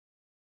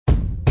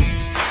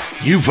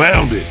You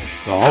found it,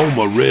 the home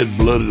of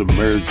red-blooded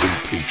American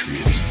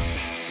patriots.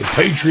 The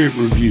Patriot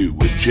Review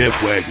with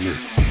Jeff Wagner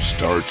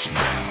starts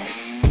now.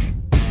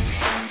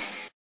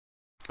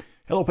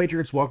 Hello,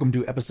 Patriots. Welcome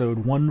to episode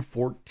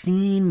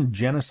 114,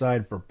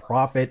 Genocide for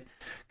Profit.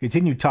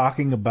 Continue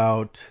talking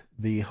about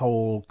the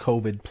whole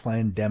COVID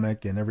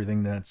pandemic and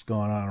everything that's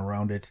gone on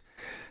around it.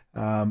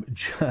 I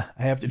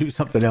have to do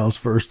something else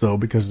first, though,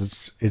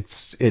 because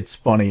it's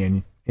funny.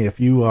 And if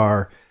you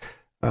are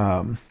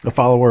a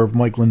follower of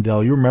Mike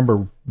Lindell, you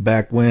remember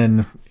back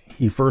when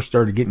he first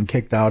started getting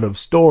kicked out of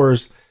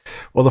stores.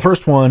 Well, the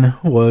first one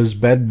was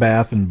Bed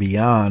Bath &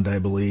 Beyond, I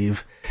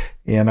believe.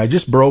 And I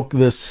just broke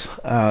this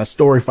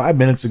story 5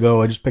 minutes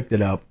ago. I just picked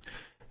it up.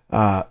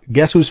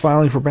 Guess who's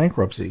filing for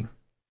bankruptcy?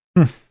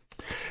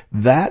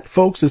 That,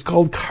 folks, is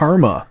called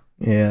karma.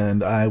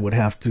 And I would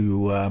have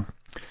to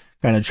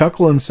kind of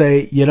chuckle and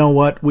say, you know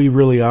what? We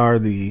really are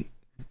the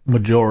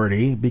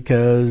majority,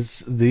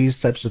 because these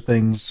types of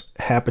things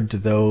happen to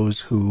those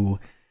who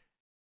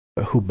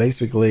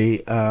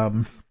basically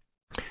violate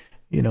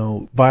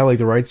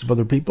the rights of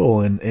other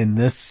people, and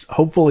this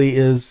hopefully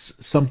is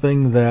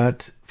something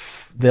that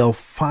they'll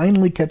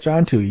finally catch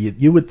on to.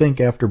 You would think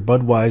after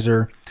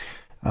Budweiser,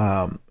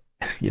 and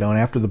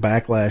after the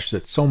backlash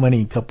that so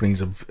many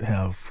companies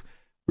have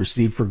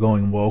received for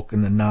going woke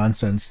and the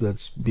nonsense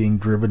that's being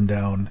driven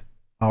down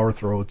our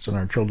throats and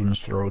our children's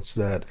throats,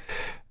 that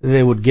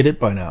they would get it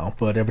by now,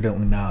 but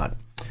evidently not.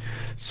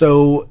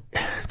 So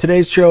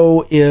today's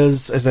show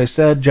is, as I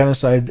said,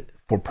 Genocide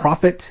for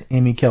Profit.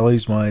 Amy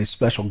Kelly's my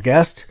special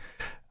guest.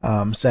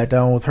 Sat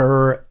down with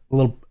her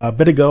a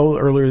bit ago,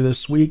 earlier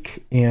this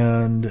week,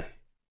 and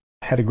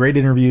had a great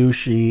interview.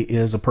 She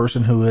is a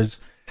person who is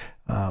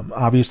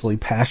obviously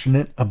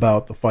passionate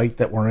about the fight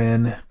that we're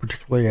in,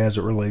 particularly as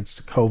it relates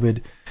to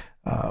COVID.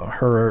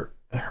 Her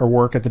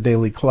work at the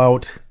Daily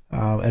Clout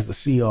as the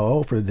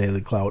COO for the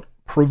Daily Clout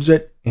proves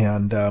it,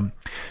 and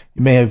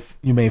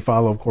you may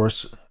follow, of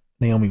course,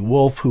 Naomi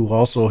Wolf, who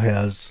also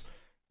has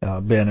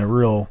been a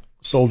real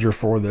soldier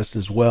for this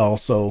as well.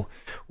 So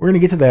we're going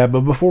to get to that,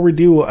 but before we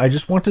do, I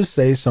just want to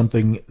say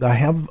something. I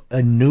have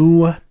a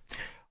new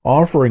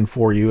offering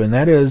for you, and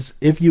that is,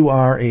 if you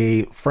are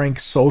a Frank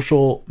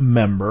Social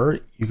member,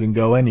 you can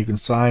go in, you can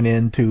sign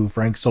in to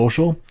Frank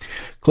Social,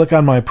 click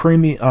on my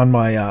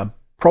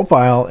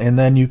profile, and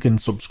then you can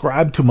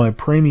subscribe to my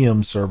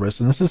premium service.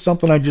 And this is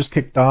something I just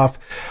kicked off.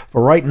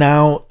 For right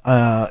now,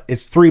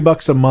 it's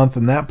 $3 a month,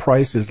 and that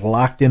price is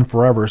locked in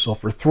forever. So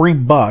for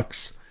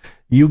 $3,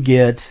 you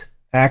get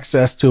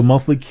access to a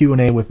monthly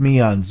Q&A with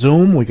me on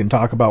Zoom. We can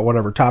talk about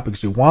whatever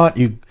topics you want.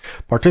 You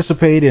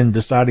participate in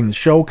deciding the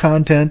show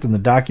content and the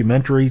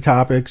documentary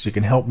topics. You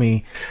can help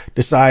me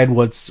decide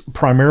what's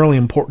primarily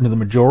important to the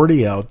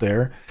majority out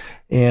there.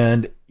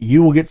 And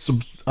you will get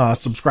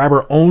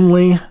subscriber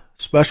only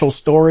special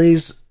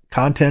stories,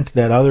 content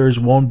that others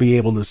won't be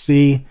able to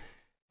see,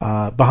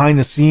 behind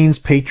the scenes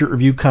Patriot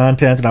Review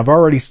content, and I've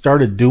already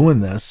started doing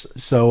this.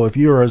 So if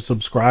you're a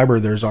subscriber,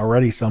 there's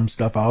already some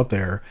stuff out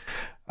there.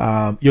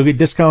 You'll get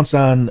discounts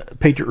on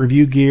Patriot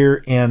Review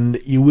gear,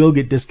 and you will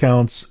get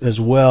discounts as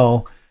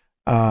well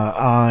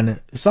on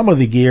some of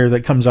the gear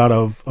that comes out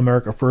of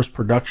America First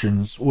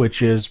Productions,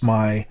 which is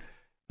my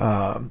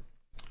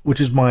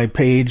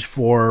webpage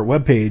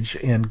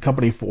and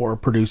company for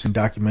producing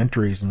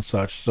documentaries and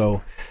such.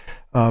 So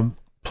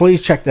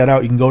please check that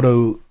out. You can go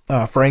to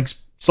Frank's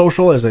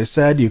Social, as I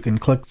said. You can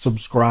click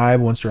subscribe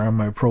once you're on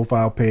my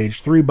profile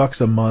page.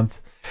 $3 a month.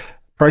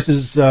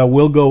 Prices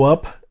will go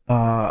up.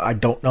 I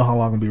don't know how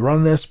long I'll be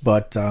running this,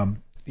 but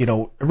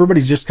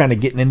everybody's just kind of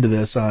getting into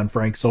this on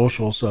Frank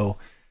Social, so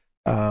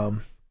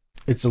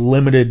it's a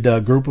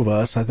limited group of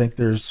us. I think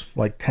there's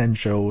like 10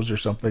 shows or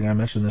something. I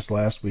mentioned this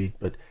last week,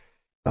 but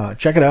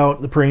check it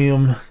out. The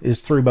premium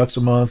is $3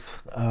 a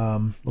month.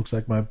 Looks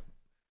like my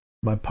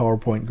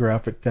PowerPoint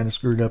graphic kind of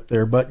screwed up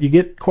there, but you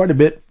get quite a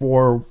bit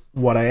for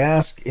what I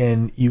ask,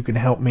 and you can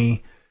help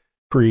me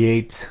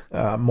create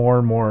more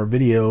and more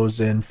videos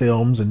and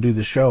films and do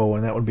the show,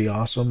 and that would be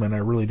awesome, and I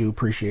really do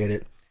appreciate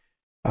it.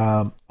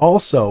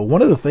 Also,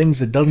 one of the things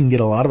that doesn't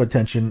get a lot of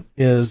attention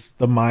is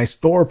the My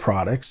Store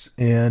products,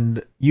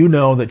 and you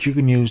know that you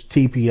can use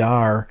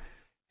TPR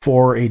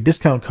for a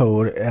discount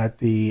code at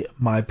the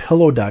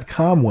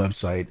mypillow.com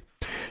website,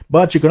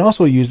 but you can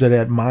also use it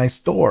at My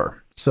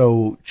Store.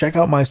 So check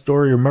out My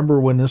Store. You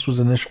remember when this was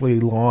initially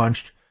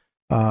launched,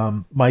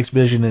 Mike's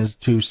vision is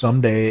to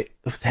someday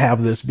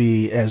have this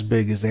be as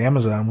big as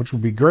Amazon, which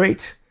would be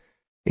great.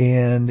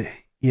 And,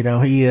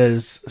 he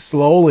is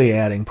slowly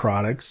adding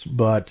products,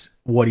 but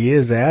what he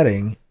is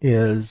adding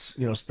is,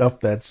 stuff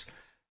that's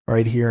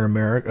right here in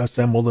America,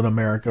 assembled in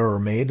America or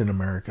made in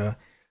America.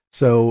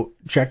 So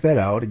check that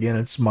out. Again,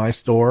 it's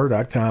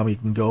mystore.com. You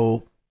can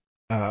go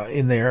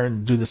in there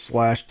and do the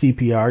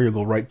 /TPR. You'll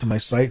go right to my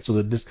site, so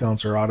the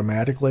discounts are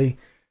automatically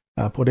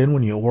put in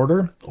when you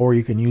order, or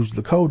you can use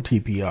the code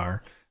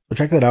TPR. So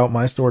check that out,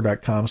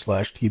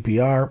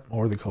 mystore.com/TPR,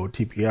 or the code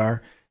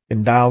TPR. You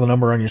can dial the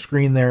number on your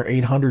screen there,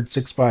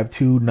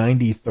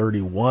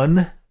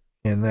 800-652-9031,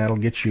 and that'll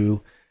get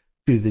you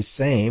to the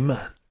same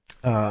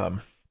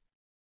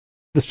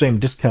the same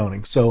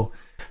discounting. So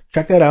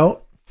check that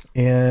out.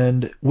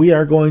 And we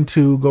are going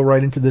to go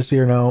right into this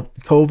here now.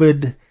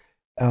 COVID,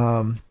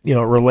 it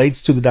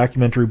relates to the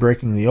documentary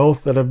Breaking the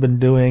Oath that I've been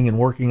doing and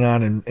working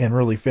on and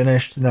really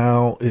finished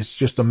now. It's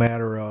just a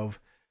matter of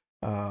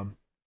um,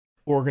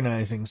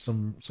 organizing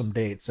some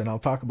dates, and I'll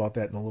talk about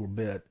that in a little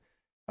bit.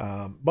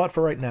 But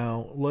for right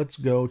now, let's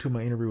go to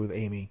my interview with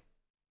Amy.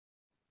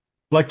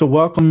 I'd like to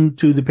welcome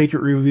to the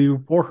Patriot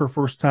Review for her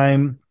first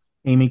time,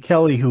 Amy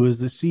Kelly, who is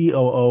the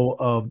COO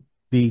of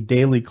the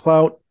Daily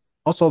Clout,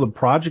 also the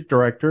project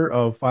director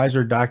of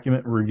Pfizer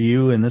Document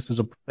Review. And this is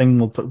a thing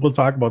we'll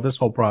talk about this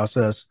whole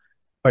process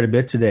quite a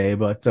bit today.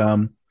 But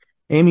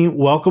Amy,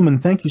 welcome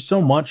and thank you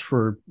so much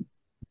for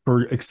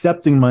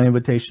accepting my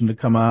invitation to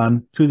come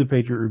on to the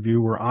Patriot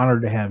Review. We're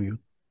honored to have you.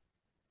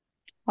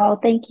 Well,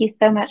 thank you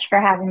so much for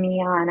having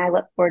me on. I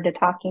look forward to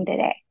talking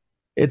today.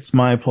 It's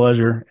my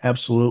pleasure,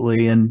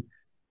 absolutely. And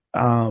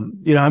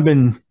I've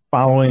been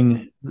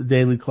following the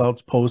Daily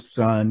Clout's posts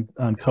on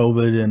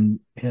COVID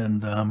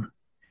and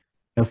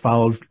have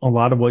followed a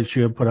lot of what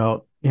you have put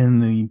out in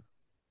the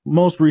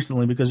most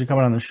recently because you're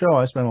coming on the show.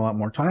 I spent a lot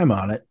more time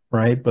on it,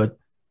 right? But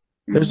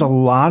there's a Hmm.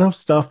 lot of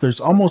stuff. There's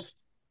almost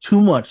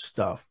too much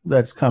stuff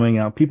that's coming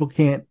out. People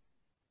can't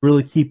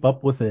really keep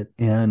up with it,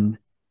 and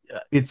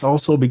it's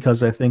also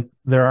because I think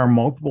there are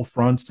multiple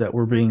fronts that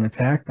we're being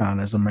attacked on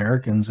as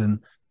Americans, and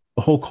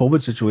the whole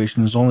COVID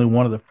situation is only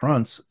one of the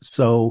fronts.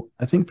 So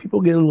I think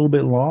people get a little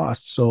bit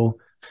lost. So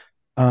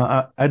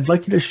I'd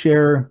like you to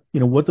share,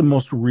 what the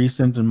most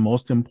recent and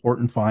most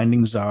important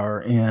findings are,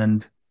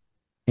 and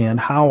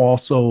how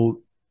also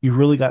you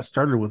really got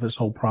started with this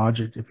whole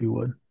project, if you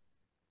would.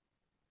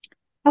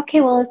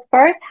 Okay, well, as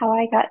far as how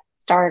I got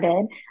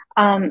started,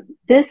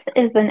 this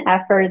is an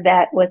effort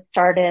that was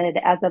started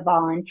as a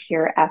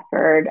volunteer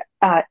effort.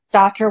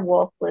 Dr.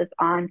 Wolf was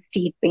on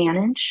Steve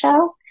Bannon's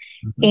show,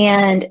 Mhm.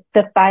 and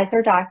the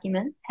Pfizer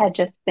documents had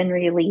just been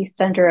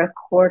released under a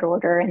court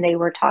order, and they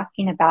were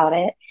talking about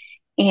it.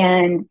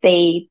 And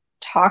they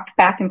talked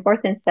back and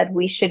forth and said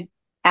we should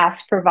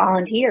ask for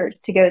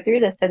volunteers to go through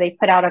this. So they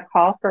put out a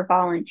call for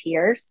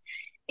volunteers.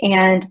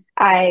 And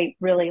I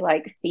really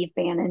like Steve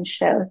Bannon's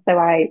show. So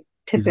I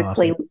He's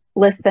typically awesome.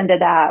 listen to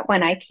that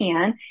when I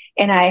can.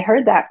 And I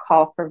heard that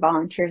call for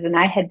volunteers, and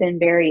I had been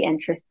very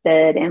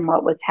interested in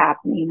what was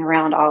happening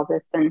around all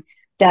this and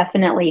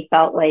definitely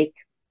felt like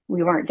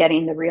we weren't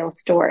getting the real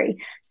story.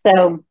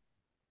 So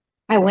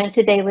I went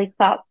to Daily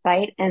Clout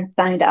site and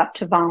signed up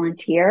to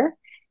volunteer.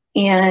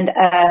 And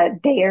a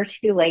day or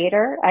two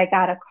later, I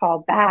got a call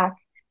back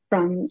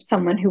from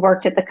someone who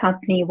worked at the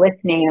company with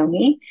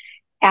Naomi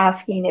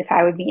asking if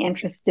I would be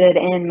interested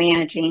in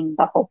managing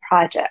the whole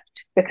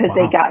project because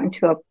they Wow. gotten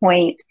to a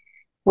point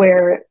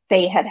where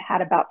they had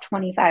had about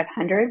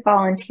 2,500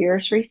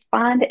 volunteers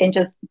respond and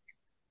just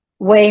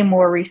way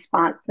more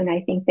response than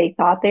I think they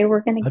thought they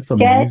were going to That's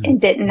get amazing.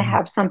 and didn't Yeah.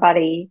 have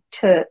somebody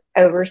to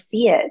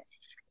oversee it.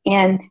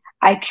 And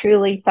I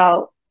truly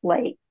felt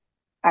like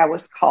I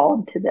was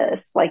called to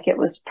this, like it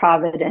was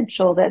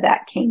providential that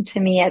that came to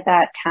me at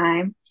that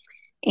time.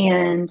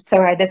 And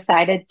so I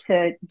decided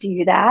to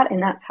do that.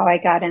 And that's how I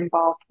got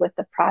involved with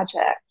the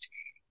project.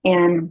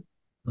 And,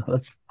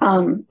 That's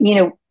you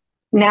know,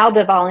 now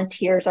the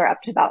volunteers are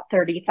up to about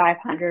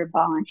 3,500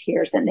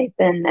 volunteers, and they've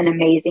been an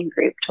amazing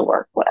group to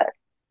work with.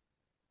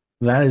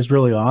 that is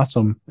really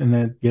awesome, and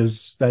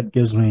that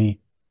gives me,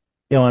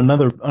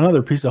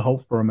 another piece of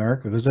hope for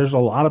America because there's a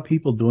lot of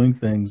people doing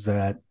things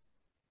that,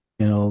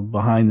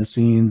 behind the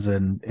scenes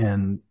and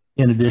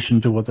in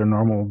addition to what their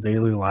normal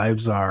daily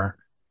lives are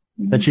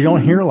that you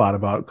don't hear Mm-hmm. a lot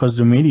about because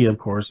the media, of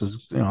course,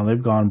 is,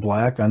 they've gone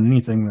black on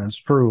anything that's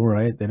true,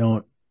 right? They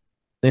don't,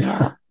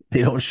 Yeah.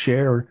 they don't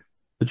share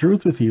the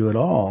truth with you at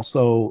all.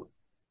 So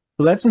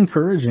that's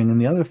encouraging. And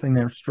the other thing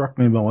that struck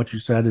me about what you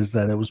said is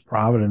that it was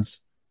Providence.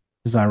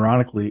 Because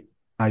ironically,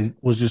 I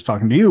was just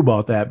talking to you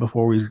about that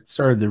before we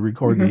started to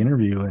record the Mm-hmm.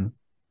 interview, and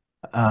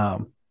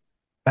um,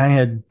 I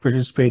had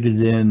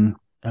participated in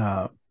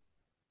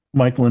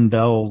Mike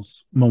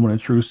Lindell's Moment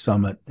of Truth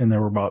Summit, and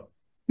there were about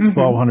Mm-hmm.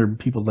 1,200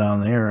 people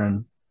down there,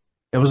 and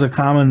it was a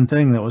common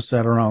thing that was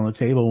said around the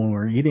table when we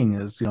were eating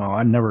is,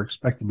 I never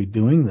expect to be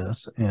doing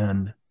this,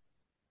 and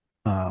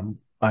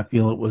I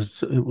feel it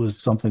was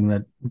something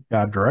that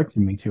God directed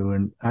me to,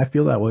 and I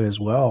feel that way as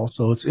well.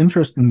 So it's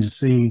interesting to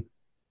see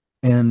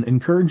and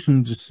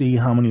encouraging to see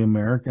how many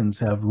Americans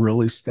have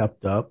really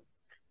stepped up.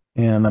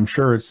 And I'm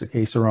sure it's the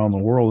case around the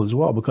world as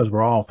well because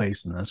we're all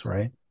facing this,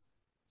 right?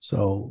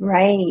 So,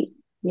 Right.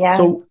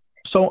 so, Yes.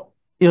 so,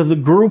 the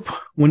group,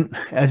 when,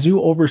 as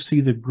you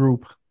oversee the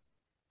group,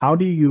 how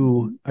do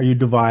Mm-hmm. are you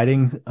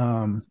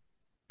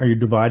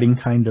dividing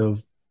kind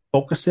of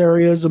focus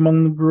areas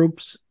among the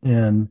groups?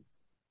 And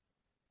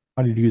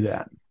how do you do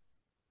that?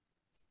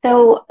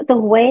 So the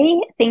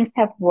way things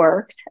have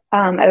worked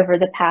over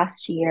the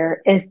past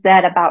year is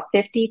that about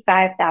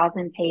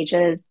 55,000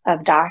 pages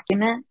of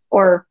documents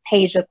or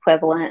page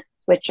equivalents,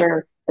 which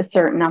are a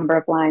certain number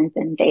of lines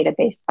in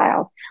database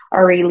files,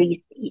 are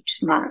released each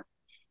month.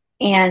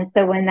 And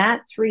so when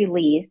that's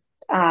released,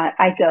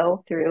 I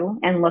go through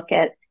and look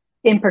at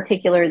in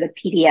particular the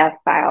PDF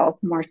files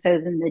more so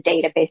than the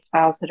database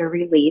files that are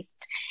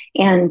released,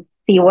 and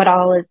see what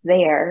all is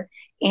there.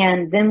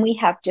 And then we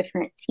have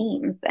different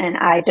teams, and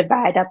I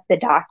divide up the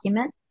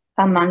documents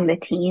among the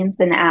teams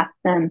and ask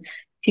them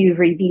to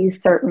review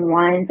certain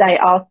ones. I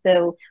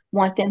also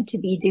want them to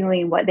be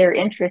doing what they're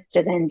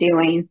interested in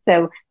doing.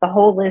 So the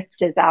whole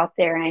list is out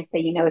there, and I say,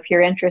 if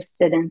you're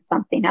interested in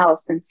something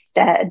else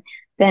instead,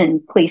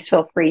 then please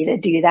feel free to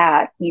do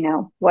that,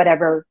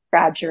 whatever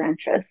grabs your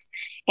interest.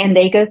 And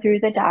they go through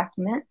the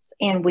documents,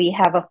 and we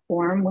have a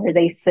form where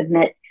they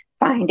submit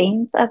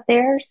findings of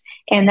theirs.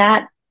 And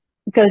that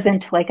goes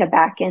into like a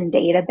back end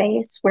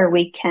database where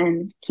we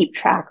can keep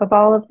track of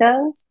all of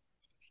those.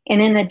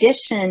 And in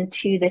addition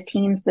to the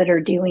teams that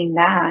are doing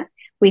that,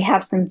 we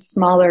have some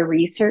smaller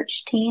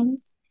research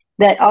teams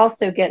that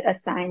also get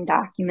assigned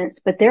documents,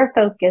 but their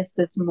focus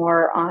is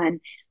more on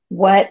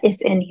what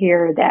is in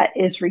here that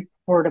is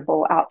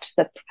reportable out to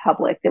the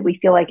public, that we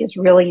feel like is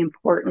really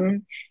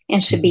important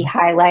and should be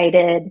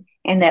highlighted,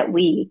 and that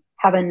we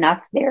have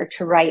enough there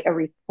to write a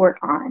report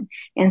on.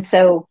 And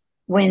so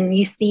when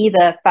you see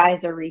the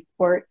Pfizer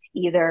reports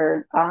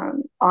either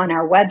on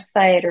our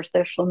website or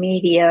social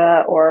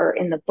media or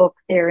in the book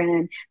they're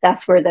in,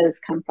 that's where those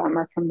come from,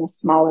 or from the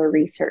smaller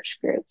research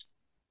groups.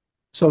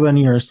 So then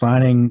you're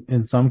assigning,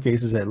 in some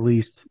cases, at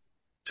least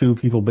two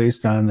people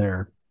based on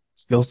their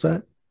skill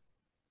set?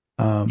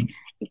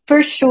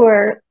 For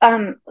sure.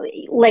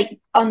 Like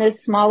on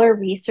those smaller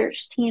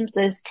research teams,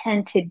 those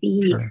tend to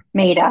be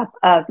made up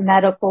of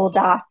medical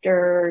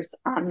doctors,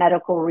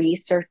 medical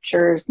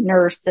researchers,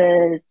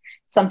 nurses.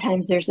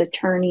 Sometimes there's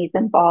attorneys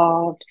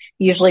involved.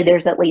 Usually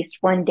there's at least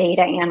one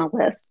data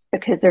analyst,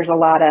 because there's a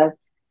lot of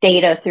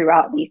data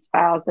throughout these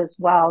files as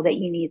well that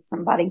you need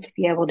somebody to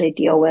be able to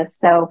deal with.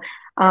 So,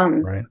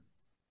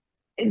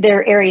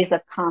 their areas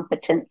of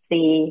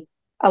competency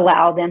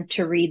allow them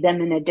to read them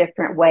in a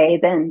different way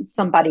than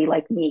somebody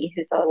like me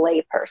who's a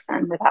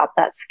layperson without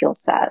that skill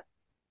set.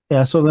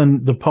 Yeah, so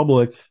then the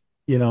public,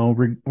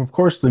 of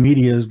course the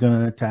media is going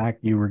to attack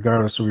you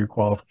regardless of your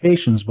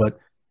qualifications, but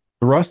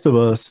the rest of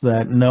us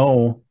that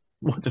know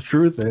what the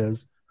truth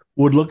is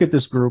would look at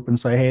this group and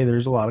say, hey,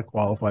 there's a lot of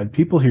qualified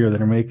people here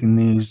that are making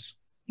these,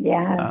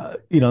 that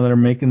are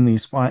making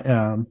these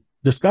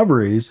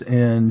discoveries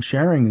and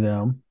sharing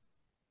them,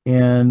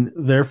 and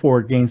therefore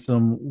it gains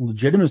some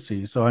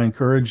legitimacy. So I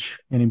encourage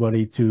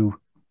anybody to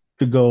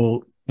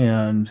go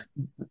and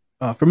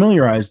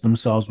familiarize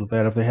themselves with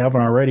that if they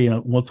haven't already.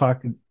 And we'll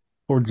talk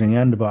towards the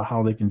end about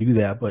how they can do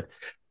that. But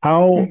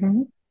how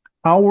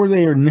were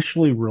they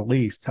initially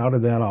released? How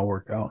did that all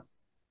work out?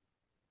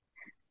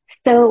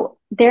 So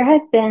there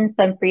have been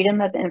some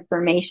Freedom of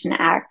Information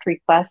Act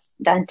requests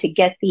done to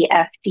get the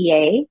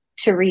FDA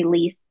to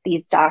release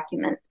these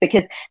documents,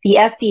 because the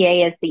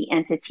FDA is the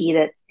entity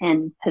that's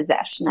in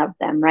possession of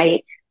them,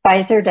 right?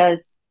 Pfizer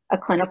does a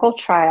clinical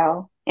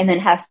trial and then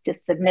has to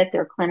submit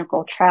their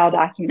clinical trial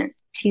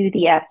documents to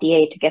the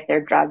FDA to get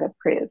their drug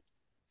approved.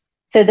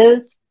 So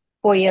those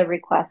FOIA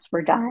requests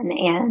were done,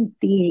 and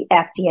the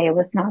FDA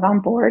was not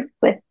on board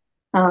with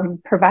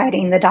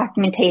providing the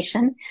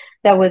documentation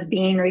that was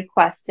being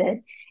requested.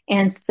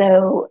 And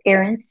so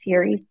Aaron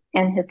Series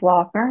and his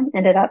law firm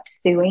ended up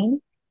suing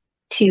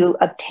to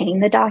obtain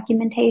the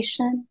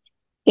documentation.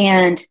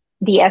 And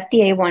the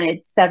FDA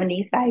wanted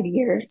 75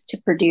 years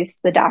to produce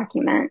the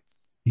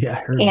documents. Yeah,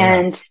 I heard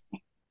and that.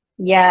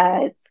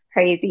 Yeah, it's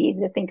crazy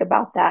to think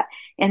about that.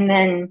 And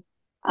then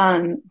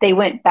they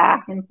went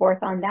back and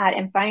forth on that.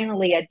 And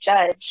finally,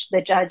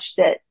 the judge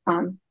that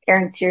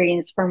Aaron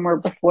Sirian's firm were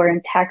before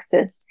in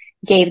Texas,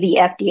 gave the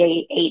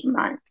FDA 8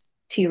 months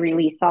to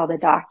release all the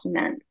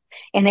documents.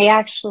 And they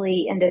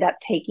actually ended up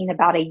taking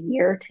about a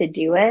year to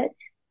do it.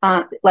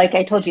 Like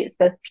I told you, it's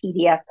both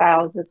PDF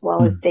files as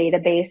well as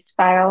database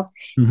files.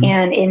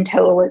 And in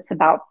total, it's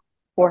about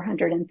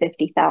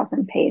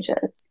 450,000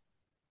 pages.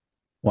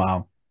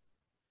 Wow.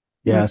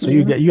 Yeah, so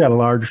you got a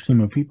large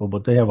team of people,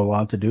 but they have a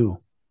lot to do.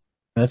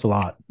 That's a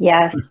lot.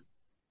 Yes,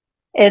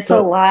 it's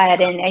a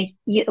lot. And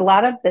a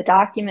lot of the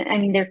document, I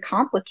mean, they're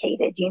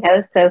complicated,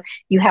 so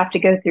you have to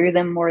go through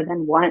them more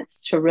than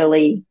once to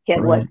really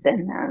get what's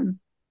in them.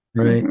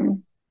 Right.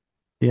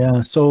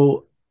 Yeah.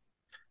 So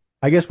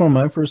I guess one of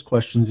my first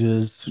questions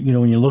is,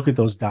 when you look at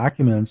those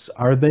documents,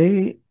 are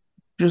they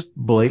just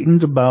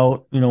blatant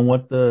about,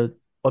 what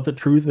the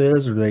truth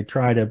is, or do they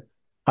try to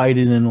hide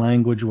it in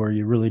language where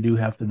you really do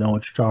have to know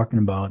what you're talking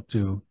about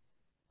to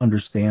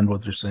understand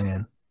what they're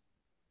saying?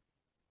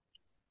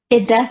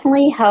 It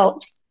definitely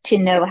helps to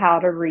know how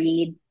to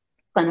read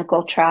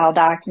clinical trial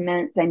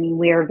documents. I mean,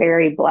 we are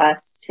very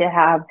blessed to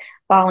have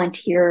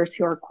volunteers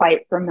who are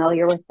quite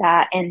familiar with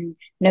that and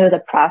know the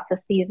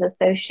processes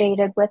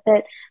associated with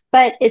it.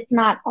 But it's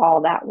not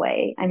all that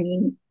way. I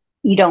mean,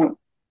 you don't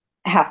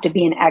have to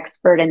be an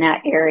expert in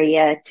that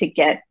area to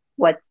get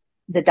what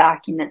the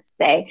documents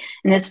say.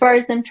 And as far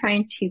as them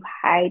trying to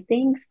hide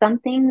things, some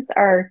things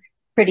are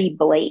pretty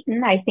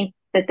blatant. I think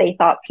that they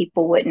thought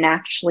people wouldn't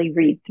actually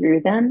read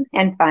through them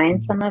and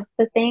find some of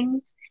the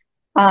things.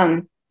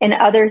 And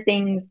other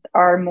things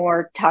are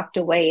more tucked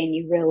away, and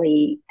you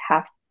really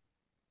have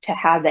to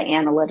have the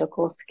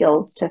analytical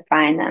skills to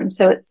find them.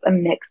 So it's a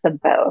mix of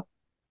both.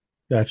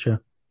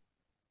 Gotcha.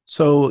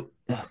 So,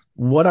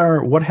 what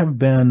have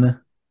been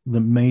the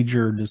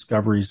major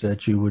discoveries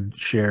that you would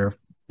share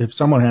if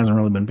someone hasn't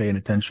really been paying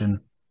attention?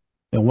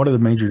 And what are the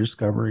major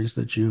discoveries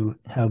that you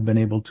have been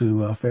able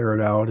to ferret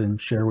out and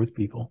share with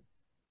people?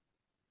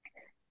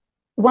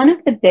 One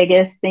of the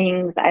biggest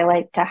things I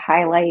like to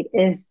highlight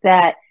is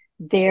that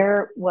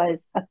there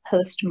was a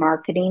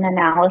post-marketing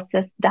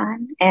analysis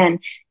done. And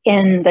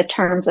in the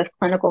terms of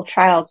clinical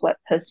trials, what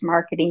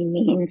post-marketing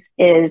means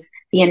is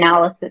the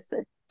analysis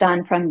that's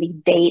done from the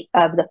date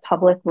of the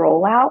public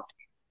rollout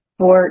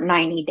for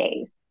 90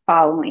 days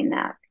following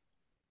that.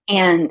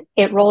 And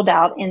it rolled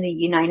out in the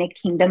United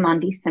Kingdom on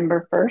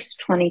December 1st,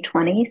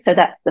 2020. So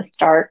that's the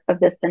start of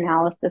this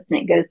analysis,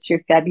 and it goes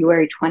through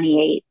February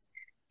 28th,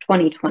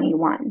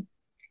 2021.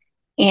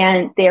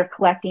 And they're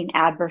collecting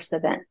adverse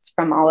events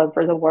from all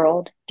over the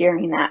world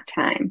during that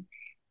time.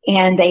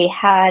 And they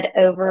had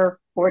over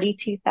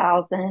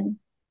 42,000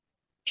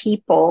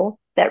 people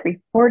that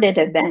reported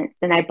events.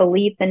 And I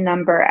believe the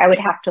number, I would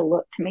have to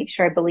look to make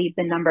sure, I believe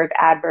the number of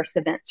adverse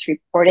events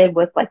reported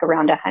was like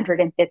around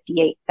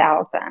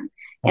 158,000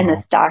 in Wow.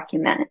 this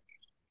document.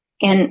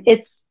 And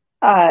it's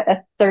a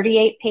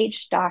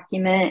 38-page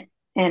document,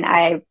 and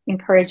I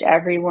encourage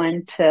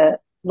everyone to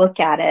look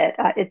at it.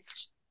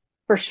 It's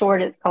for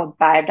short, it's called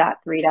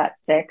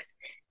 5.3.6.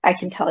 I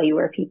can tell you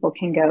where people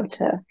can go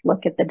to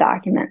look at the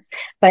documents.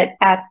 But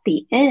at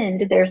the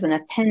end, there's an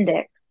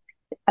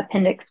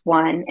appendix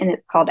 1, and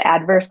it's called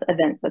Adverse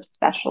Events of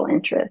Special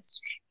Interest.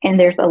 And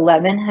there's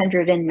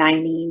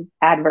 1,190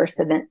 adverse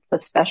events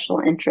of special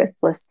interest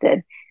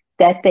listed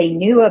that they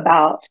knew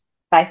about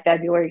by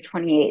February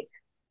 28th,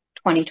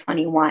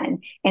 2021,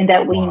 and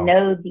that we Wow.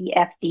 know the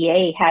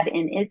FDA had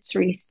in its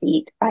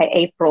receipt by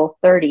April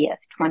 30th,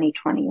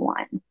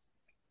 2021.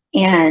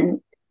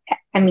 And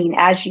I mean,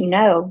 as you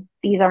know,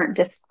 these aren't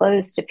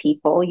disclosed to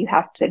people. You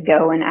have to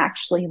go and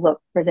actually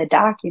look for the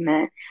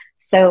document.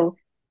 So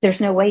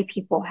there's no way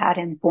people had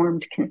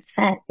informed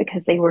consent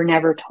because they were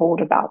never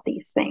told about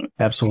these things.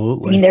 I mean,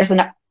 Absolutely. there's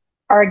an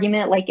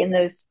argument like in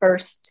those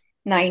first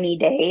 90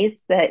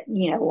 days that,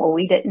 well,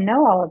 we didn't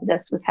know all of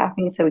this was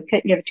happening, so we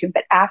couldn't give it to them.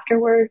 But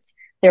afterwards,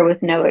 there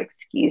was no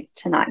excuse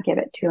to not give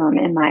it to them,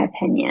 in my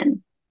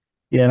opinion.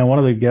 Yeah, and one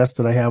of the guests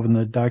that I have in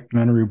the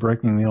documentary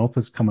Breaking the Oath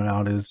that's coming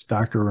out is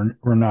Dr.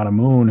 Renata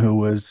Moon, who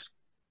was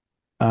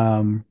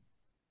um,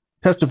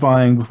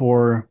 testifying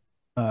before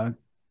a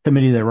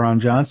committee that Ron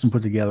Johnson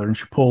put together, and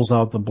she pulls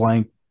out the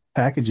blank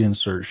package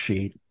insert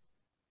sheet,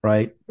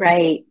 right?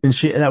 Right. And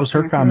that was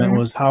her comment Mm-hmm.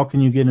 was, how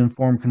can you get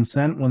informed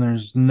consent when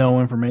there's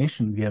no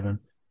information given?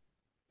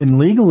 And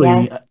legally,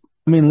 I Yes.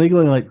 mean,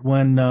 legally, like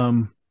when,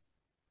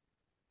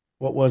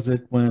 what was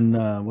it? When,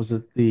 was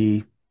it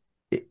the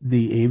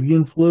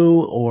avian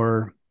flu,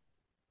 or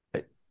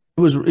it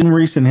was in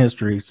recent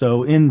history.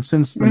 So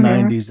since the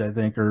Mm-hmm. 90s, I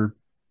think, or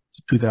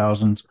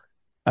 2000s,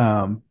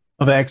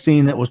 a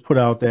vaccine that was put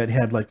out that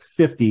had like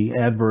 50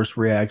 adverse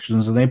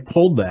reactions, and they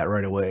pulled that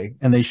right away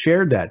and they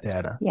shared that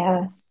data.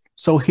 Yes.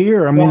 So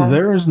here, I mean, Yeah.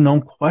 there is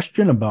no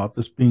question about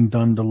this being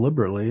done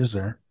deliberately, is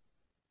there?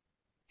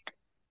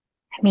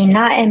 I mean,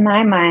 not in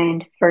my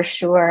mind for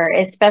sure,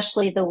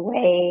 especially the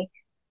way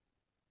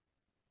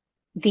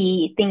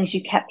the things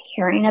you kept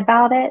hearing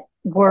about it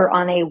were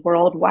on a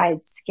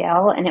worldwide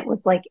scale. And it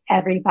was like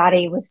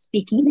everybody was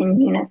speaking in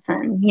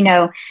unison.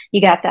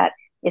 You got that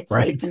it's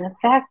safe Right. and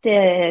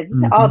effective,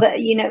 all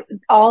Hmm.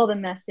 all the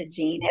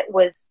messaging. It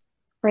was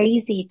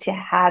crazy to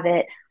have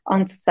it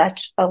on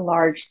such a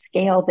large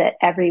scale that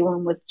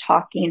everyone was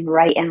talking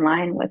right in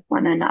line with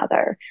one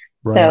another.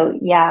 Right. So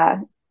yeah,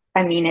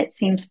 I mean, it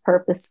seems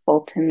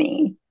purposeful to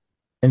me.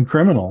 And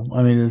criminal.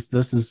 I mean,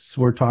 this is Yes.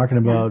 we're talking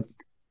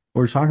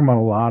about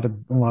a lot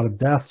of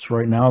deaths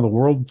right now. The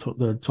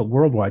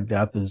worldwide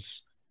death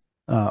is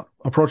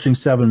approaching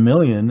 7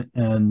 million,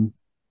 and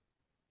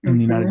in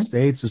the United Mm-hmm.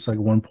 States, it's like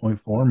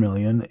 1.4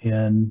 million.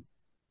 And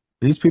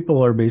these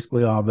people are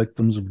basically all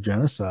victims of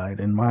genocide,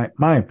 in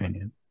my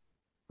opinion.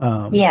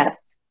 Um, Yes.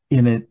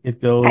 and it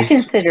I goes,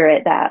 consider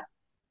it that.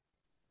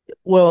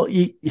 well,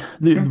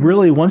 Hmm.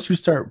 really, once you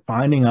start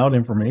finding out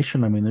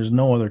information, I mean, there's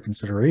no other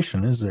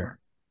consideration, is there?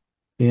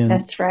 And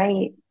That's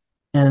right.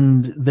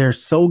 they're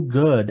so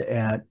good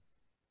at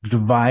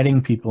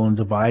dividing people and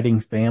dividing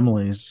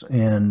families.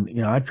 And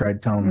I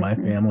tried telling my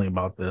Hmm. family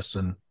about this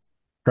and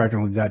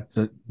practically got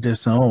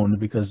disowned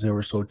because they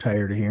were so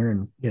tired of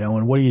hearing.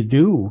 And what do you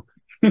do?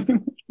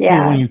 When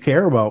Yeah. you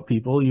care about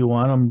people, you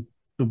want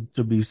them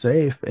to be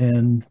safe.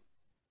 And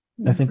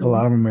I think a Hmm.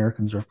 lot of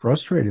Americans are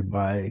frustrated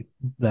by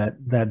that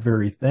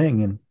very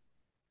thing,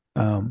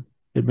 and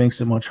it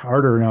makes it much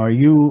harder. Now,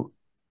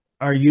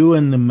 are you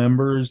and the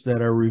members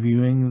that are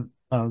reviewing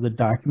the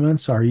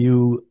documents, are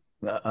you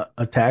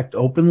attacked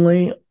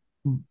openly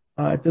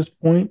at this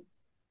point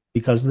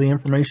because of the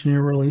information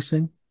you're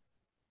releasing?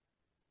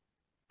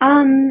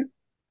 Um,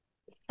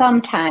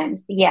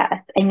 Sometimes,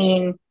 yes. I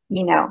mean,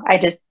 I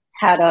just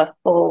had a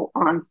full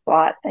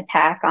onslaught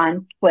attack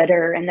on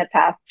Twitter in the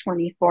past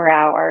 24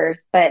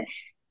 hours, but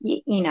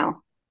you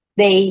know,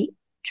 they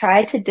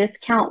try to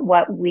discount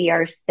what we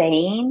are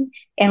saying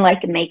and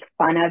like make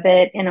fun of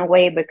it in a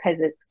way because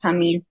it's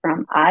coming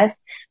from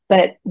us.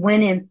 But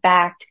when in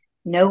fact,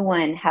 no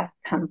one has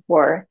come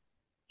forth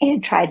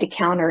and tried to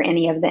counter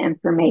any of the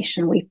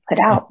information we've put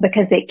out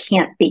because it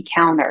can't be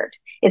countered.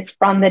 It's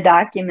from the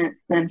documents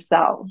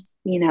themselves,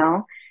 you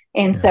know?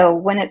 And Yeah. so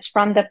when it's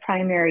from the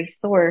primary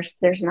source,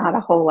 there's not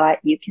a whole lot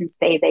you can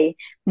say. They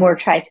more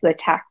try to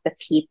attack the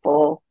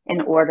people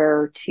in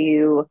order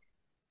to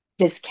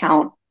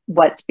discount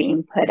what's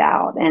being put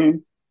out.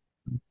 And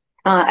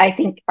I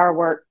think our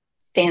work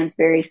stands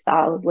very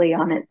solidly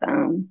on its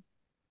own.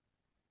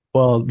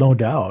 Well, no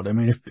doubt. I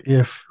mean,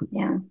 if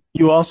Yeah.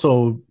 you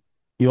also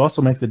you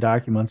also make the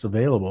documents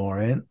available,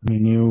 right? I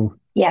mean, you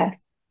Yes.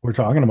 were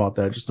talking about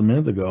that just a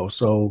minute ago.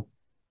 So,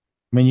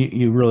 I mean,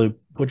 you really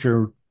put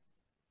your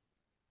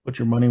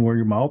money where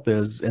your mouth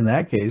is in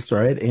that case,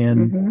 right?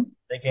 And Mm-hmm.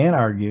 they can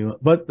argue,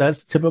 but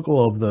that's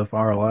typical of the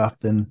far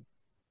left. And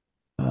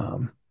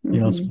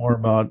it's Mm-hmm. more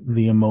about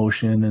the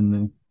emotion and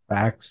the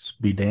facts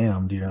be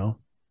damned,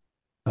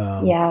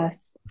 um,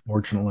 Yes.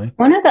 unfortunately.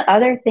 One of the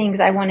other things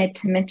I wanted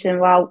to mention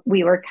while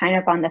we were kind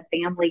of on the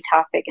family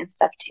topic and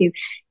stuff too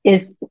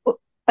is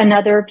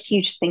another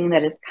huge thing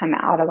that has come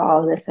out of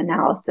all of this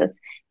analysis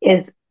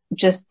is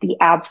just the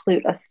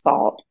absolute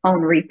assault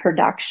on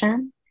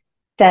reproduction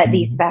that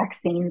these Mhm.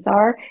 vaccines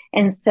are.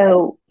 And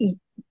so,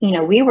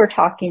 we were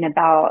talking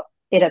about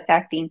it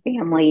affecting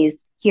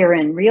families here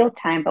in real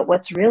time, but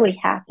what's really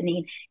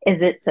happening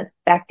is it's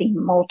affecting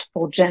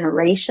multiple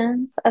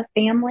generations of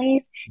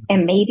families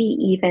and maybe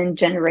even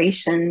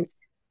generations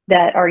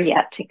that are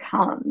yet to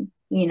come,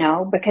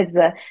 because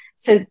the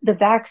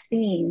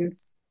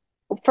vaccines,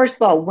 first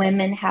of all,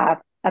 women have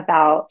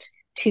about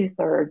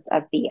two-thirds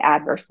of the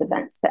adverse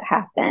events that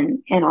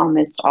happen in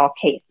almost all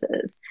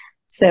cases.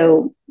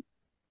 So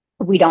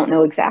we don't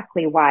know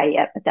exactly why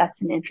yet, but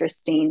that's an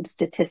interesting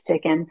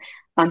statistic. And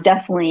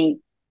definitely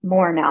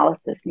more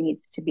analysis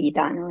needs to be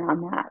done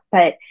around that.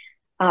 But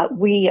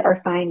we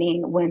are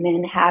finding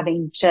women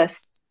having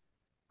just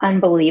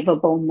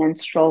unbelievable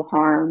menstrual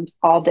harms,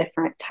 all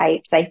different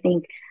types. I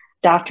think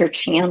Dr.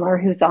 Chandler,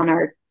 who's on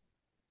our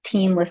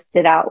team,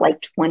 listed out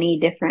like 20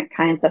 different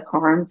kinds of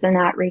harms in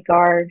that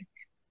regard.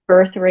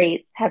 Birth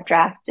rates have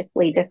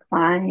drastically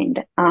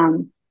declined.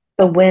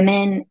 The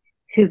women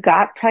who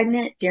got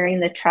pregnant during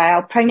the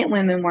trial, pregnant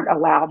women weren't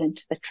allowed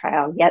into the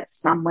trial, yet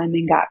some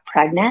women got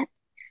pregnant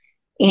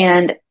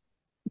and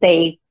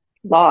they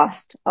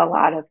lost a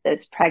lot of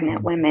those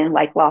pregnant women,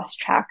 like lost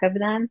track of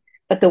them.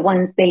 But the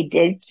ones they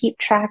did keep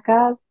track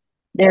of,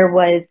 there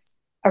was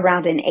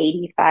around an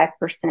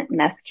 85%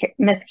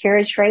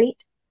 miscarriage rate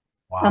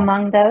Wow.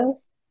 among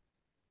those.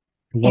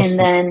 What's And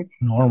then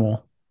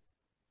normal?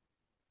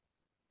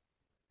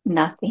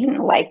 nothing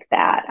like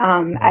that.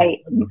 Well, it I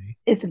could be.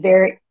 It's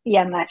very,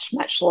 yeah, much,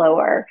 much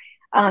lower.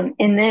 And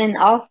then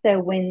also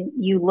when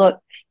you look,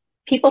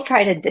 people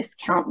try to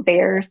discount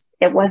bears.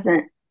 It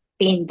wasn't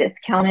being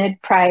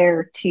discounted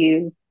prior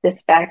to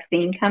this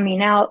vaccine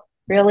coming out,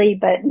 really,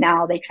 but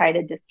now they try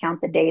to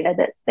discount the data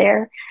that's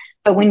there.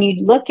 But when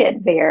you look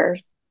at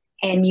bears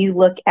and you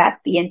look at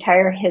the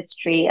entire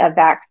history of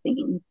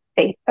vaccines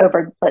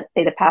over, let's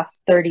say, the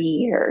past 30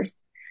 years,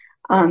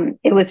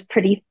 it was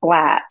pretty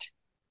flat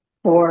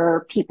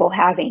for people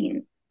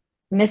having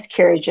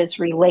miscarriages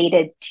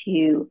related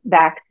to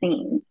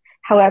vaccines.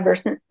 However,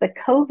 since the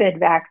COVID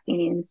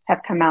vaccines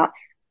have come out,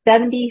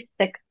 76%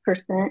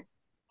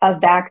 of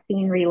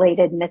vaccine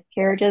related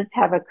miscarriages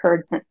have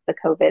occurred since the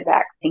COVID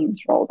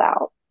vaccines rolled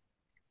out.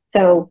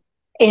 So,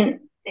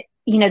 and,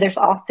 there's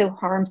also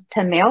harms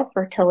to male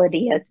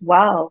fertility as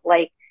well.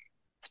 Like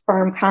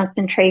sperm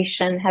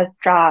concentration has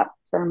dropped,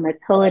 sperm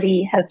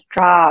motility has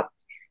dropped,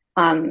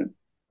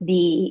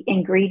 the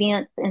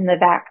ingredients in the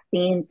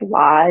vaccines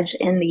lodge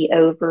in the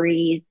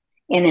ovaries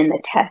and in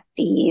the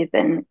testes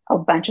and a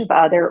bunch of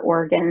other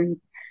organs.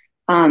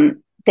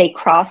 They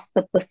cross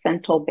the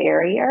placental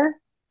barrier.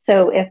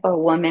 So if a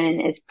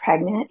woman is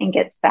pregnant and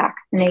gets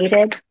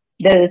vaccinated,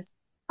 those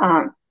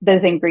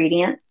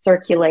ingredients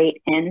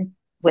circulate in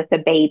with the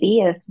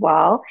baby as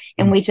well.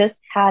 And we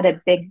just had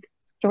a big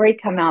story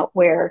come out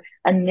where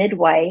a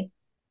midwife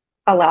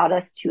allowed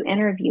us to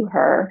interview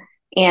her,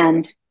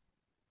 and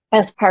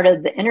as part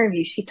of the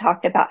interview, she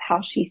talked about how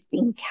she's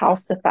seen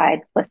calcified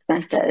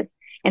placentas,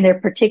 and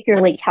they're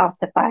particularly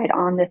calcified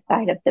on the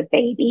side of the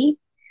baby.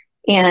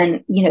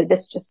 And,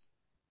 this just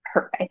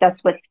hurt.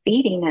 That's what's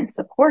feeding and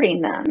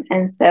supporting them.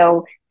 And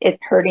so it's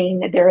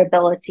hurting their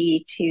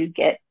ability to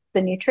get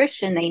the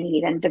nutrition they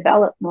need and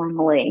develop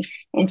normally.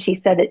 And she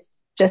said it's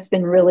just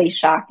been really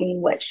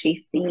shocking what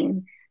she's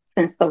seen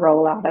since the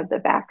rollout of the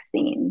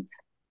vaccines.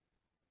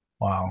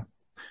 Wow.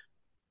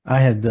 I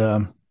had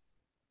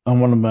on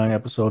one of my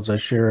episodes, I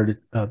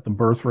shared the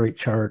birth rate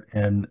chart,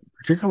 and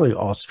particularly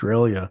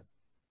Australia,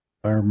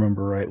 if I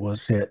remember right,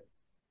 was hit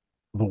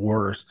the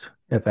worst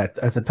at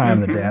the time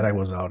the Mm-hmm. data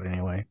was out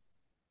anyway.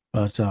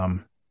 But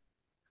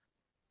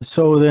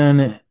so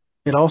then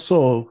it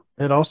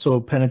also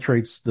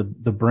penetrates the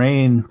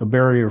brain, the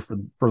barrier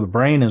for the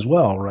brain as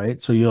well, right?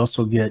 So you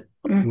also get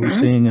we're Hmm.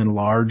 seeing a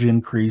large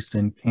increase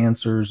in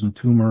cancers and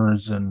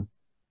tumors, and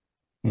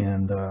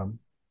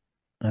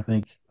I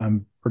think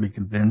I'm pretty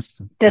convinced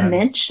that is all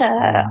Dementia,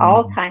 related.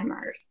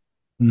 Alzheimer's.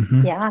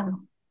 Hmm. Yeah.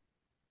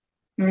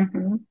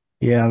 Hmm.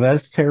 Yeah,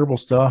 that's terrible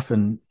stuff.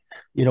 And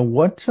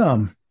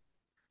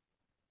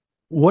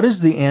what is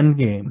the end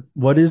game?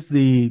 What is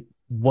the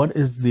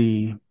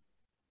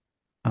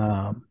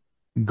um,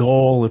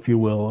 goal, if you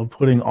will, of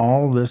putting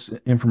all this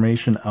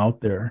information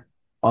out there,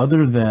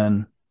 other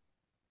than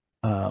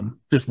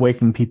just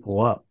waking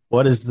people up?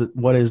 What is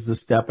the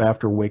step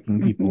after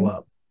waking people Hmm.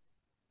 up?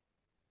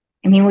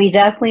 I mean, we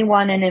definitely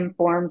want an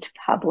informed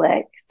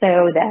public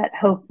so that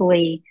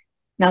hopefully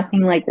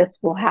nothing like this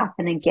will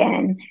happen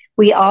again.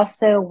 We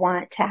also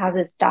want to have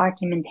this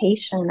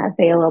documentation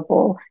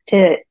available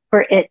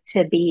for it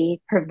to be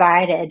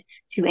provided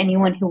to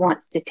anyone who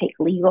wants to take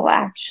legal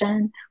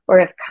action, or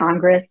if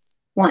Congress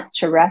wants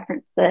to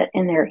reference it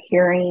in their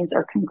hearings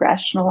or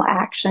congressional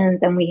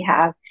actions. And we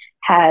have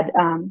had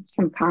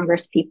some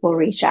Congress people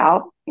reach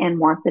out and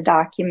want the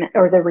document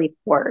or the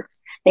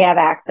reports. They have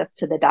access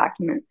to the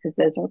documents because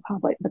those are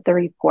public, but the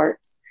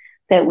reports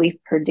that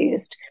we've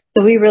produced.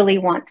 So we really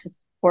want to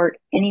support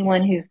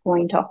anyone who's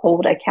going to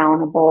hold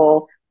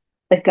accountable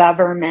the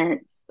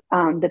governments,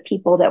 the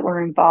people that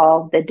were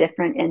involved, the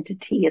different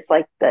entities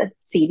like the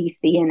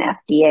CDC and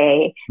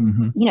FDA,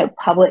 Hmm.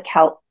 public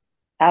health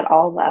at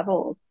all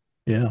levels.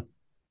 Yeah,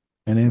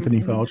 and Anthony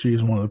Hmm. Fauci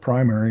is one of the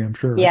primary, I'm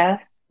sure.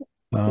 Yes,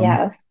 Um,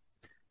 yes.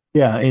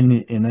 yeah,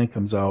 and that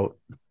comes out,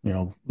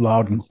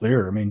 loud and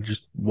clear. I mean,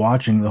 just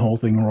watching the whole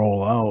thing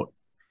roll out.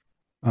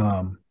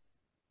 Um,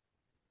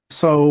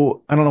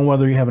 So I don't know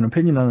whether you have an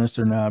opinion on this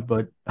or not,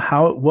 but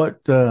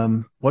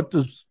what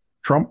does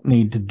Trump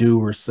need to do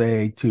or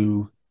say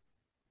to,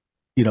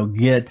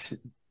 get?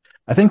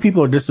 I think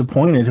people are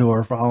disappointed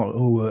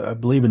who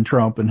believe in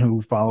Trump and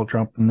who follow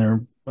Trump and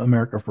they're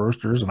America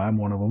firsters, and I'm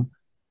one of them.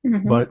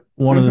 Hmm. But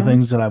one of the Hmm.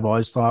 things that I've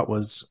always thought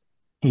was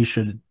he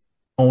should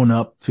own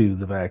up to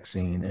the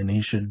vaccine and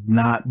he should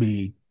not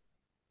be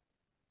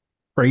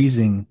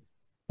praising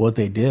what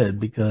they did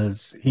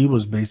because he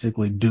was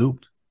basically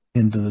duped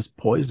into this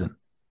poison.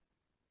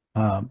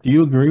 Do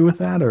you agree with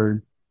that,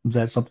 or is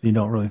that something you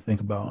don't really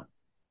think about?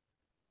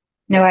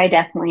 No, I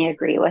definitely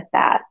agree with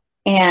that.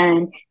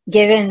 And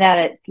given that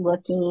it's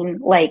looking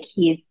like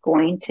he's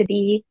going to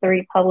be the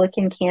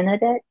Republican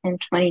candidate in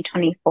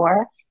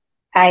 2024,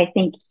 I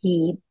think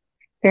he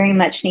very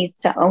much needs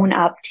to own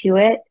up to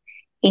it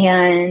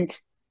and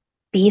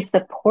be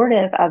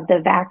supportive of the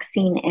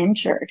vaccine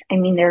injured. I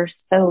mean,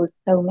 there's so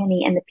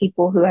many, and the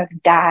people who have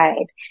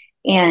died,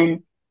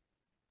 and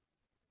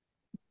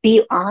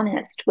be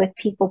honest with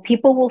people.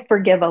 People will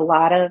forgive a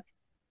lot of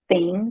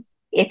things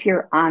if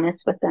you're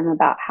honest with them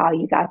about how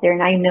you got there.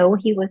 And I know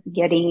he was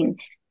getting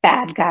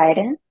bad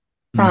guidance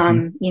Hmm.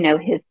 from,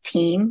 his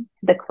team,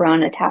 the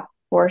Corona task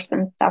force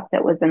and stuff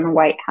that was in the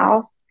White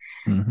House.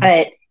 Hmm.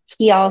 But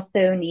he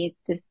also needs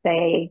to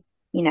say,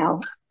 you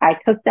know, I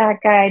took that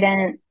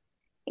guidance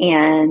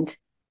and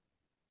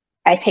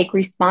I take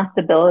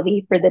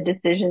responsibility for the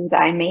decisions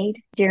I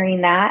made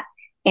during that.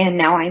 And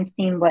now I'm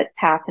seeing what's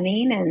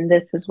happening, and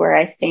this is where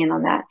I stand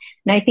on that.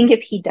 And I think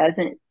if he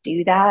doesn't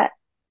do that,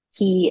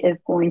 he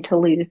is going to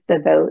lose the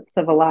votes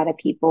of a lot of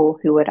people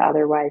who would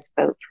otherwise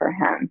vote for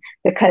him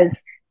because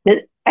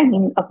I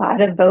mean, a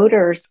lot of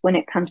voters, when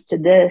it comes to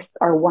this,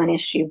 are one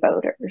issue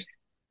voters.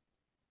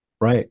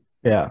 Right.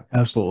 Yeah,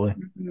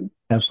 absolutely. Mm-hmm.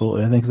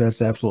 Absolutely. I think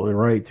that's absolutely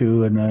right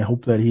too. And I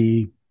hope that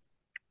he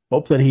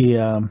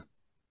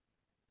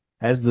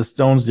has the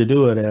stones to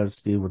do it, as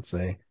Steve would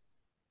say.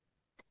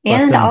 But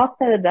And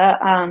also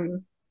the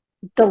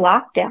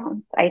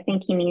lockdowns. I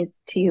think he needs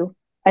to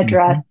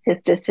address mhm.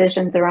 his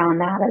decisions around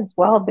that as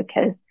well,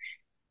 because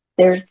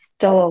there's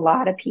still a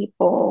lot of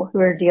people who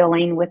are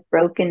dealing with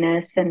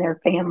brokenness in their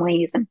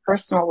families and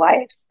personal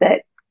lives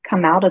that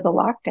come out of the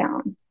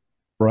lockdowns.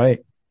 Right.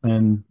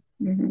 And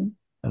Hmm.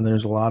 and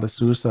there's a lot of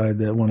suicide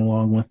that went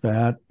along with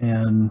that,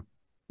 and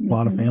a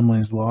lot of Hmm.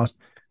 families lost.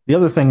 The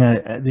other thing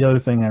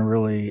I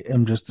really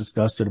am just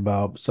disgusted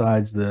about,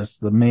 besides this,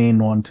 the main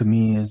one to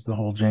me is the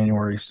whole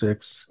January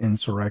 6th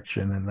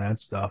insurrection and that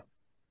stuff.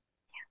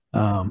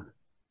 Um,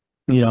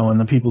 and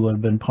the people that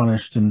have been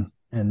punished and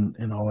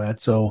all that.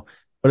 So,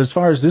 but as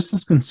far as this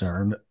is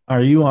concerned,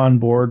 are you on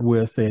board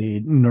with a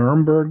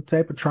Nuremberg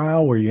type of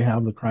trial where you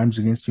have the crimes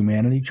against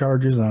humanity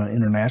charges on an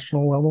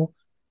international level,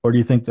 or do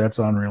you think that's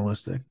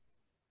unrealistic?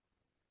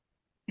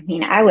 I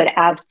mean, I would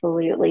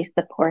absolutely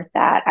support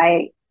that.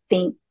 I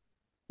think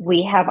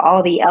we have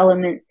all the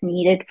elements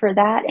needed for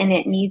that, and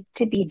it needs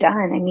to be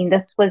done. I mean,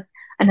 this was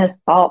an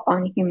assault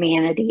on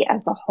humanity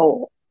as a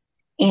whole,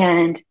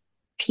 and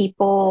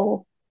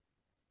people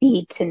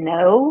need to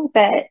know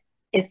that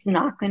it's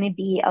not going to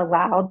be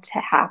allowed to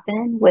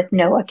happen with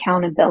no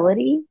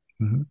accountability,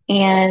 Hmm.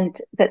 and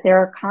that there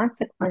are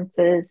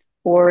consequences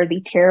for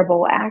the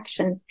terrible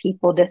actions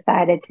people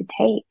decided to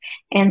take.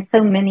 And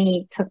so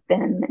many took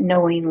them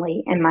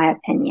knowingly, in my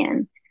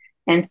opinion.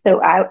 And so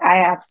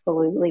I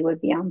absolutely would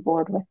be on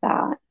board with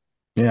that.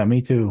 Yeah,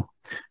 me too.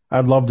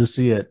 I'd love to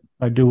see it.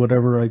 I'd do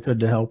whatever I could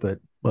to help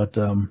it. But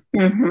Hmm.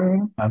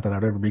 not that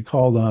I'd ever be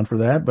called on for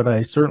that, but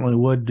I certainly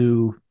would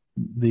do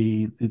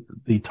the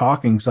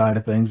talking side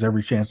of things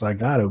every chance I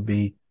got. It would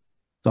be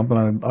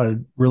something I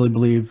really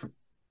believe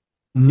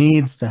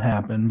needs to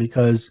happen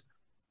because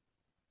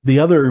the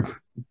other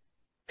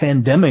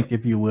pandemic,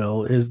 if you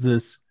will, is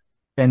this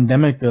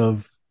pandemic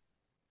of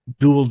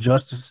dual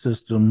justice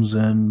systems,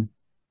 and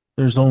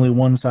there's only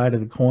one side of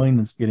the coin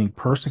that's getting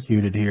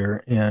persecuted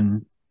here,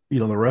 and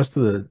the rest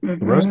of the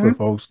Hmm.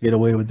 folks get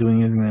away with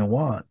doing anything they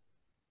want,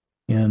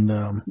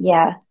 and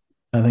Yes.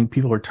 I think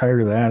people are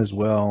tired of that as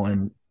well,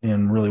 and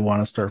really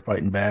want to start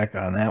fighting back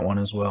on that one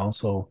as well.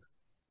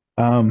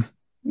 Um,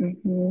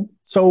 Hmm.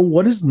 so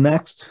what is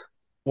next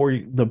for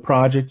the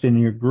project and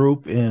your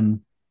group,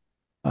 and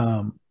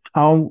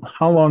how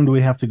long do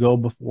we have to go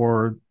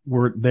before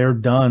they're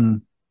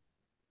done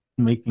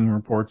making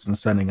reports and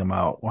sending them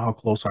out? Well, how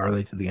close are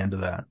they to the end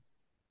of that?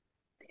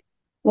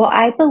 Well,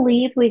 I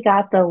believe we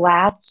got the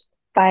last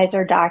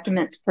Pfizer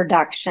documents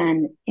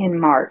production in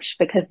March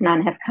because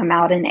none have come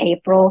out in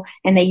April,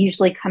 and they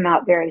usually come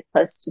out very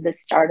close to the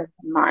start of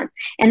the month.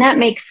 And that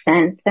makes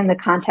sense in the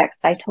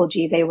context I told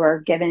you they were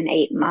given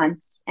 8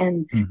 months,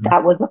 and Hmm.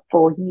 that was a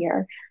full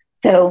year.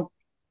 So,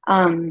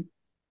 um,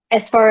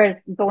 as far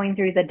as going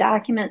through the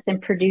documents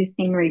and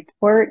producing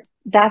reports,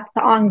 that's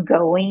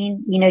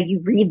ongoing. You know,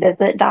 you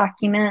revisit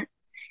documents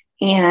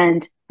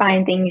and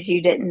find things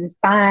you didn't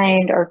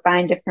find or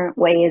find different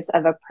ways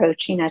of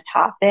approaching a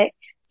topic.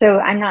 So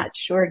I'm not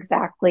sure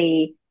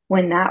exactly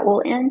when that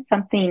will end.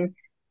 Something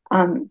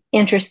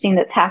interesting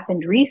that's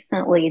happened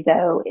recently,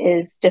 though,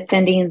 is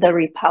Defending the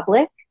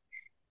Republic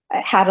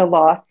had a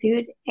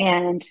lawsuit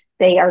and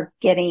they are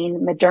getting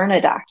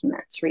Moderna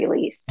documents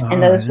released,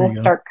 and Ah, those there will you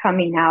go. start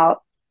coming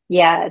out.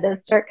 Yeah,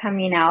 those start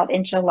coming out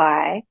in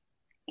July.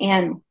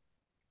 And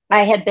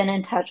I had been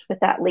in touch with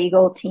that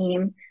legal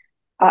team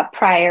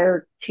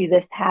prior to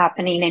this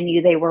happening and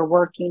knew they were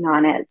working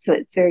on it. So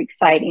it's very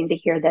exciting to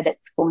hear that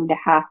it's going to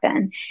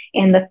happen.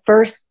 And the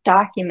first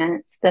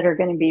documents that are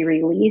going to be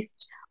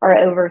released are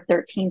over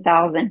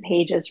 13,000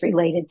 pages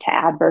related to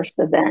adverse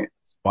events.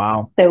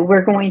 Wow. So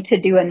we're going to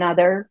do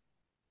another,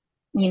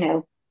 you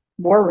know,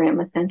 war room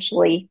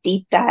essentially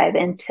deep dive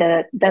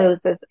into those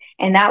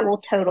and that will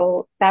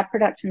total that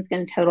production is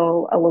going to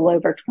total a little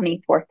over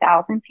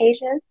 24,000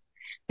 pages.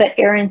 But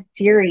Aaron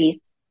Series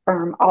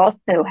firm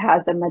also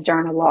has a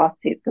Moderna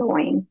lawsuit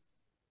going,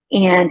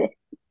 and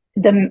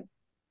the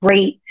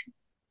rate,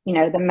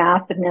 the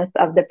massiveness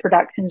of the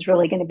production is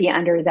really going to be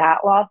under that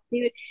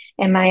lawsuit.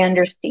 And my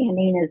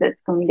understanding is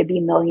it's going to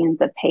be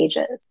millions of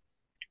pages.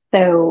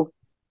 So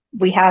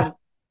we have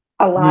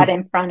a lot You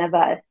in front of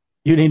us.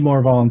 you need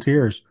more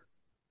volunteers.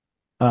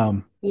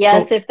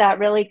 Yes, So if that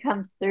really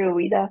comes through,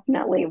 we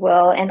definitely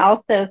will. And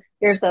also,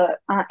 there's a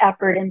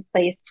effort in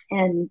place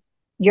in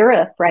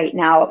Europe right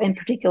now, in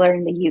particular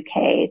in the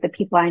UK. The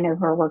people I know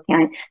who are working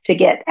on it, to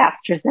get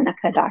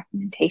AstraZeneca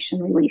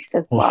documentation released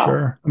as well, well.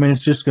 sure. I mean,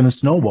 it's just going to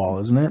snowball,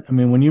 isn't it? I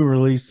mean, when you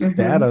release Hmm.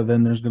 data,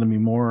 then there's going to be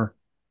more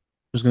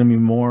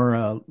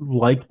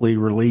likely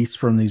release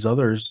from these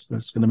others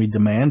that's going to be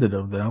demanded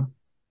of them.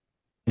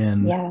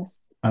 And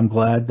Yes. I'm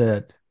glad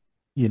that,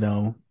 you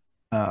know,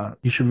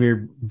 you should be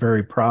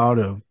very proud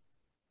of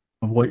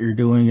what you're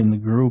doing in the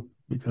group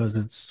because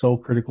it's so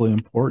critically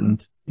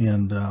important.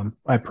 And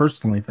I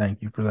personally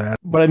thank you for that.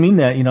 But I mean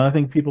that, I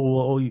think people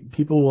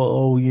will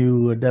owe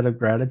you a debt of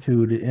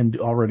gratitude and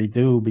already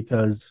do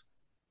because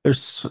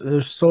there's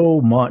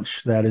so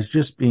much that is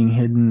just being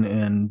hidden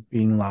and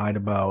being lied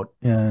about.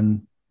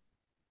 And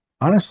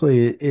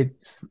honestly,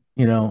 if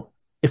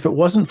it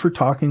wasn't for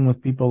talking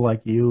with people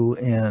like you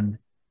and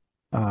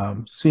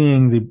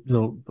seeing the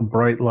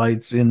bright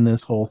lights in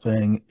this whole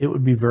thing, it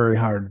would be very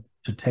hard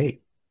to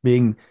take.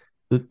 Being,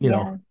 the, you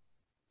know, Yeah.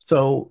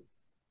 so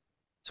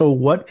so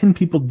what can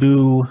people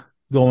do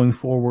going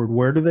forward?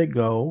 Where do they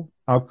go?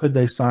 How could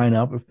they sign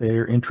up if they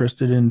are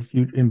interested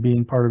in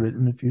being part of it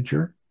in the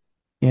future?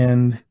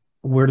 And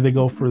where do they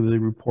go for the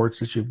reports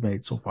that you've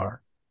made so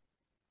far?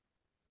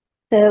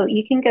 So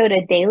you can go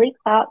to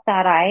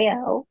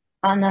dailyclout.io.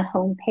 On the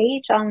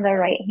homepage on the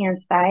right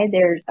hand side,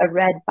 there's a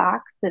red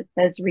box that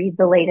says read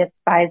the latest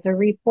Pfizer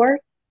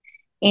report.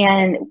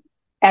 And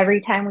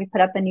every time we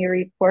put up a new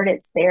report,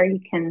 it's there. You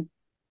can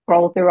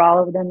scroll through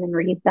all of them and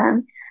read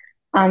them.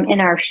 In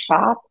our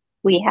shop,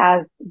 we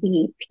have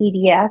the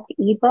PDF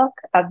ebook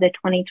of the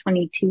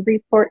 2022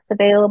 reports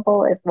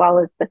available, as well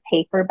as the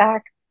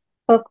paperback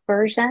book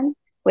version,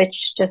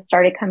 which just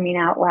started coming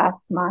out last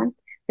month.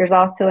 There's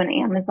also an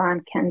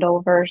Amazon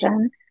Kindle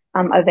version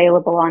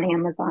available on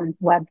Amazon's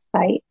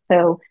website.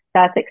 So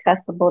that's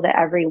accessible to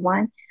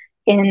everyone.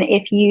 And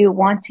if you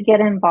want to get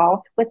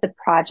involved with the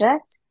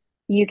project,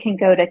 you can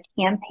go to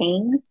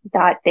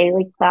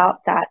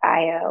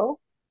campaigns.dailyclout.io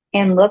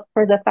and look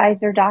for the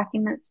Pfizer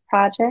Documents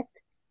Project,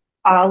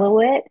 follow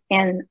it,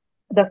 and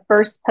the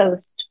first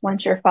post,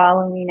 once you're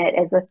following it,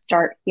 is a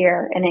start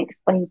here and it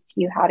explains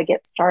to you how to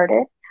get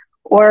started.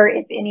 Or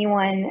if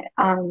anyone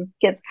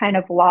gets kind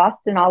of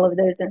lost in all of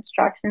those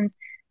instructions,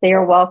 they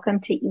are welcome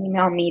to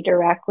email me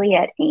directly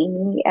at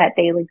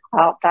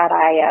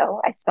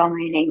amy@dailyclout.io. I spell my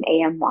name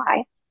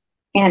AMY,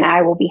 and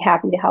I will be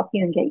happy to help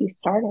you and get you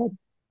started.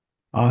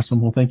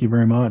 Awesome. Well, thank you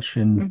very much.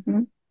 And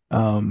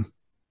Mm-hmm.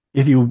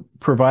 if you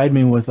provide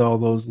me with all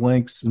those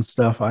links and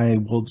stuff, I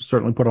will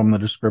certainly put them in the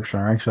description.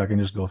 Or actually, I can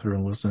just go through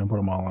and listen and put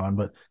them all on.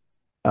 But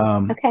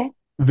Okay.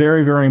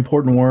 very, very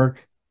important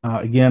work.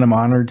 Again, I'm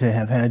honored to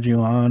have had you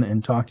on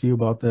and talk to you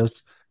about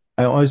this.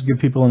 I always give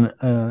people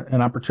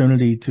an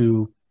opportunity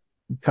to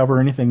cover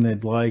anything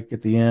they'd like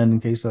at the end in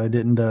case I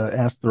didn't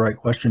ask the right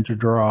question to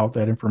draw out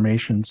that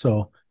information.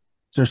 So,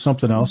 is there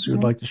something else you would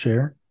Mm-hmm. like to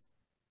share?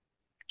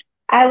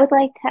 I would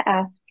like to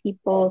ask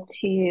people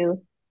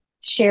to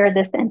share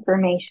this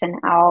information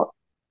out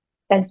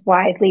as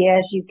widely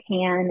as you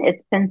can.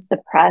 It's been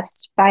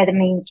suppressed by the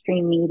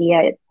mainstream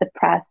media. It's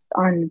suppressed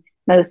on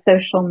most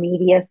social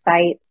media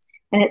sites.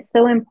 And it's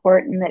so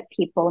important that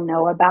people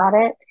know about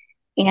it.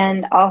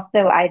 And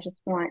also, I just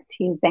want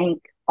to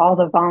thank all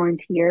the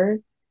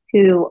volunteers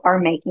who are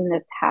making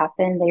this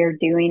happen. They are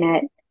doing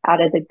it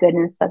out of the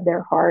goodness of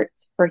their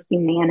hearts for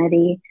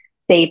humanity.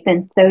 They've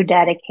been so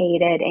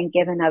dedicated and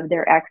given of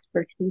their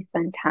expertise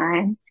and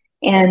time.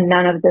 And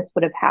none of this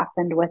would have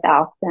happened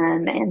without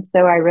them. And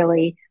so I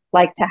really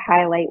like to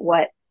highlight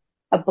what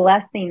a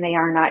blessing they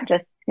are, not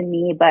just to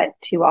me, but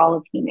to all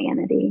of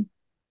humanity.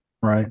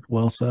 Right.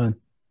 Well said.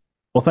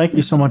 Well, thank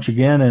you so Mm-hmm. much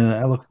again, and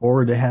I look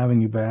forward to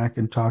having you back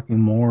and talking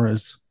more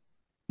as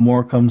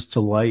more comes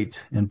to light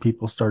and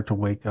people start to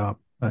wake up.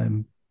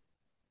 I'm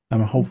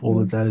hopeful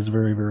Mm-hmm. that that is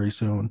very, very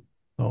soon.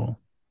 So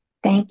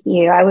Thank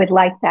you. I would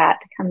like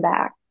that to come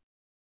back.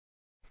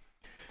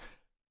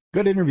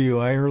 good interview.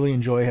 I really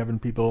enjoy having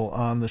people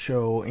on the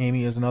show.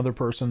 Amy is another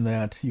person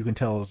that you can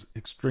tell is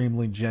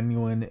extremely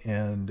genuine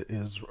and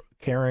is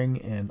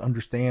caring and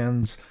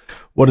understands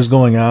what is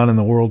going on in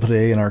the world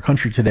today, in our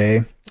country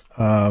today.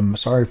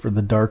 Sorry for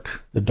the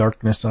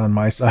darkness on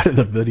my side of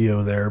the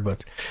video there,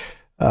 but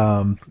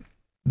um,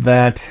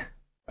 that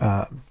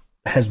uh,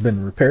 has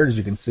been repaired, as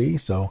you can see.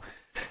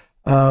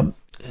 Um,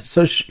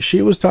 so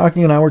she was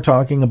talking and I were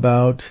talking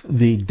about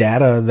the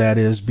data that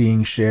is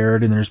being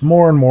shared, and there's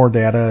more and more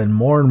data and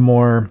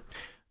more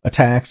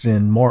attacks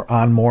and more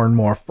and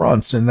more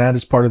fronts, and that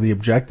is part of the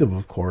objective,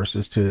 of course,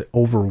 is to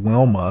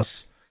overwhelm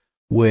us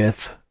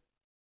with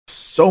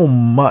so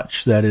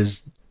much that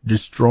is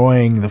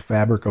destroying the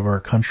fabric of our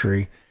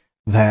country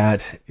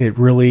that it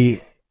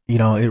really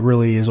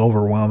is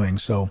overwhelming.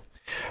 So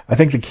I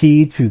think the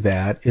key to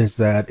that is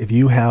that if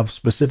you have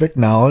specific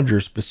knowledge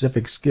or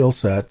specific skill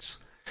sets,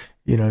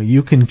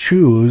 you can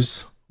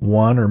choose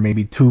one or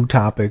maybe two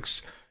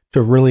topics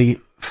to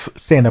really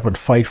stand up and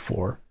fight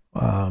for.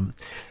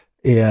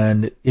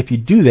 And if you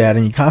do that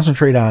and you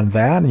concentrate on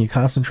that and you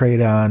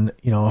concentrate on,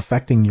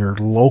 affecting your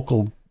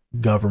local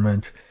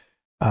government,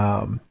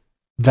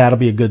 that'll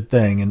be a good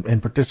thing.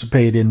 And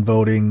participate in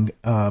voting,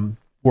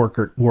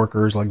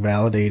 workers, like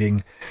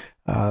validating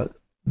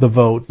the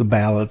vote, the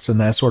ballots, and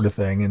that sort of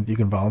thing. And you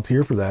can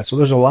volunteer for that. So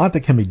there's a lot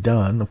that can be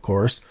done, of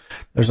course.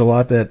 There's a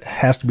lot that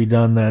has to be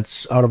done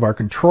that's out of our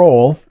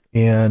control.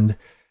 And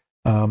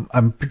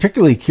I'm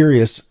particularly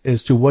curious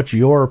as to what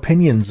your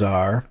opinions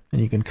are. And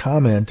you can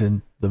comment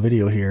in the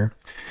video here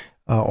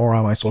or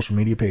on my social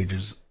media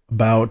pages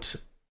about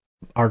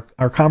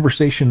our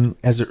conversation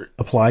as it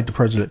applied to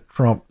President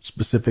Trump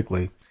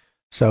specifically.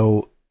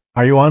 So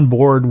are you on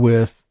board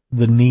with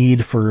the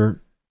need for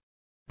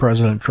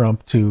President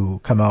Trump to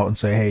come out and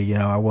say, hey,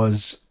 I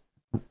was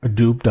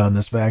duped on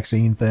this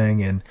vaccine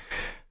thing, and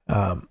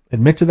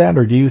admit to that,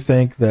 or do you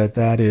think that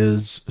that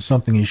is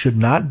something you should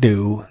not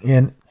do?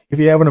 And if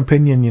you have an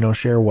opinion,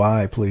 share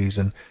why, please.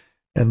 And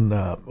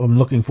I'm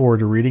looking forward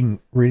to reading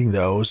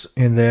those.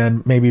 And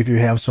then maybe if you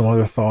have some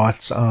other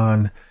thoughts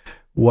on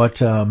what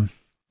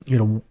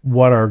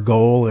what our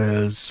goal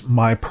is.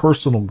 My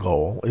personal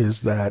goal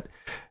is that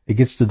it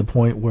gets to the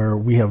point where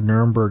we have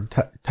Nuremberg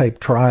type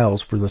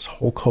trials for this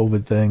whole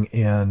COVID thing,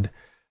 and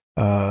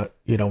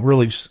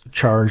really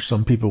charge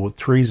some people with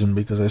treason,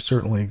 because I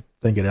certainly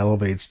think it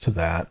elevates to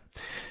that.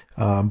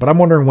 But I'm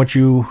wondering what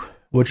you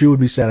would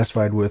be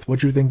satisfied with,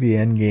 what you think the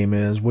end game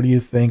is, what do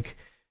you think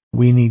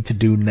we need to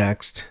do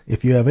next.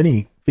 If you have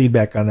any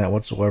feedback on that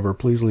whatsoever,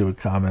 please leave a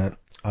comment.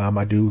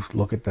 I do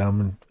look at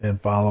them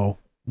and follow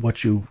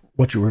what you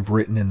have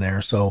written in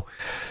there. So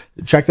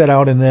check that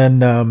out, and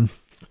then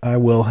I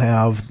will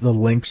have the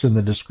links in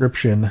the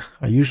description.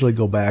 I usually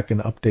go back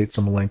and update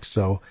some links,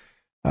 so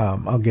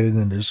I'll get it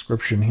in the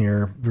description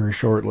here very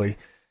shortly.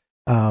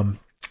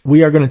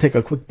 We are going to take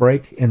a quick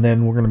break, and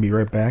then we're going to be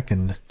right back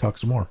and talk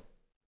some more.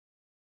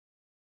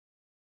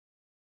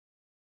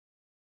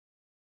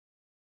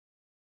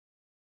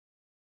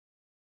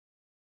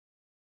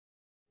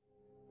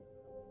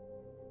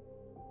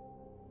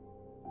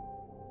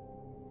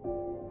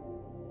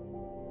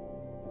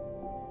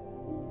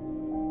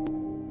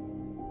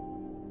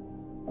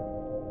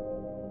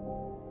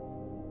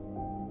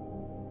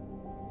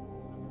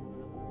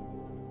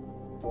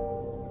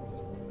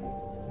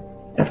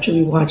 After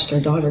we watched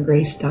our daughter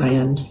Grace die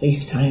on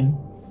FaceTime,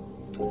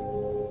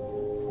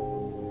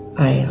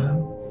 I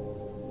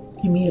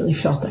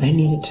felt that I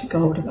needed to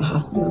go to the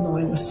hospital, even though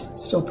I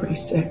was still pretty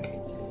sick.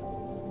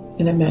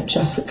 And I met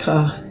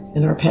Jessica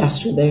and our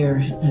pastor there,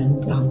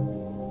 and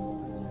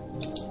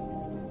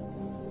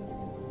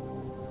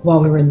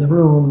while we were in the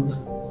room,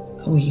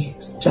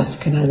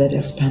 Jessica and I let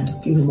us spend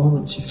a few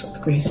moments just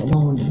with Grace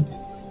alone, and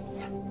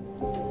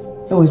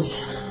it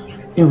was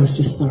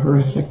just a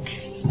horrific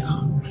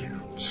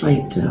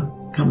sight to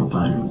come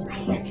upon, was the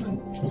fact that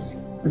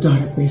our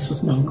daughter Grace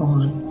was now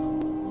gone.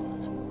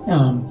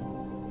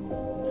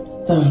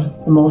 The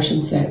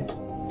emotions that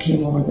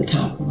came over the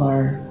top of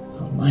our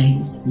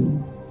minds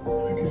and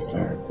just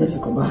our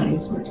physical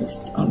bodies were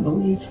just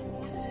unbelief.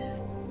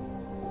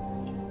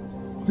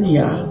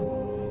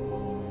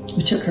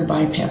 We took her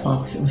BiPAP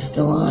off because it was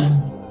still on.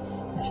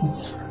 This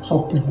was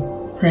hope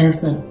and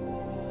prayers that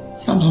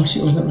somehow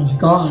she wasn't really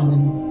gone.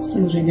 And as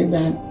soon as we did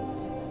that,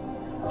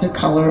 the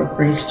color of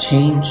Grace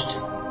changed.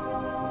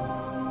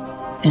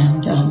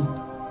 And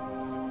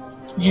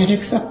we had to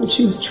accept that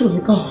she was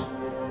truly gone.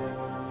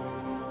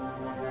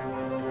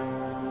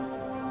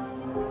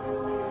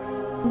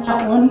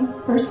 Not one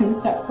person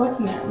stepped foot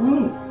in that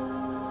room.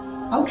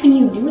 How can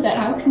you do that?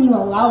 How can you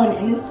allow an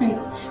innocent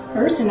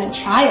person, a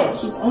child,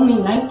 she's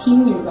only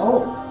 19 years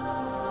old,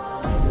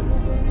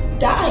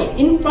 die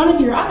in front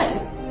of your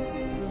eyes?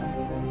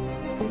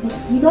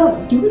 You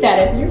don't do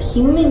that. If you're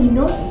human, you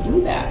don't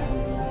do that.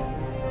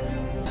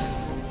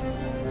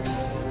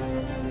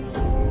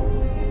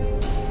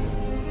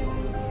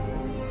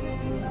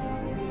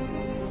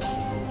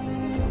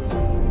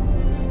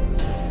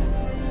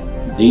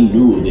 They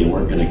knew they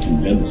weren't going to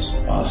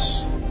convince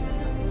us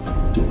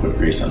to put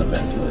Grace on a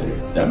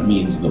ventilator. That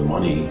means the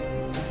money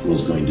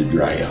was going to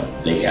dry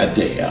up. They had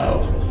to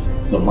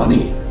have the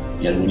money.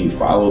 And when you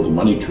follow the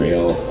money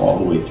trail all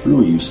the way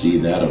through, you see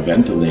that a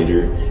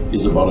ventilator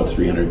is about a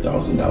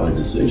 $300,000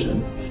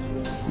 decision,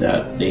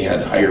 that they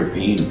had higher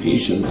paying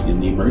patients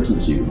in the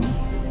emergency room.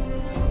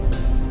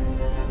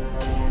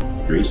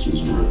 Grace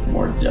was worth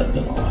more dead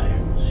than alive.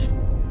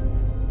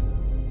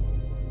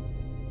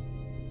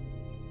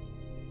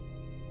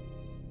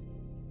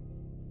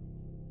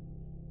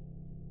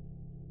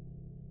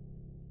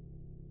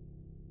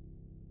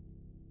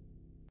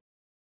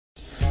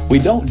 We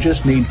don't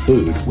just need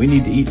food, we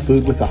need to eat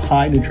food with a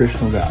high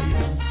nutritional value.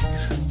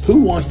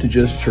 Who wants to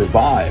just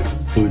survive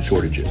food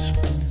shortages?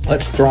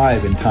 Let's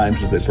thrive in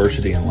times of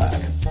adversity and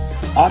lack.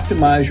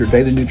 Optimize your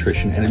daily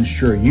nutrition and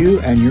ensure you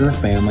and your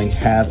family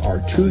have our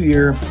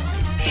 2-year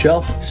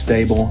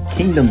shelf-stable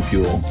Kingdom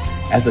Fuel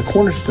as a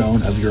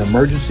cornerstone of your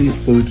emergency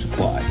food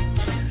supply.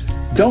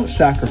 Don't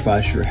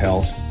sacrifice your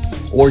health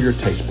or your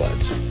taste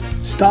buds.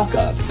 Stock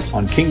up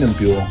on Kingdom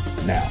Fuel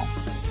now.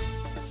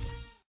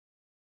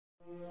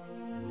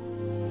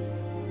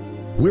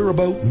 We're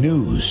about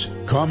news,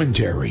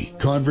 commentary,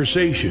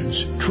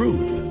 conversations,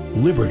 truth,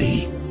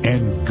 liberty,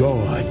 and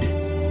God.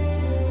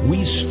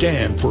 We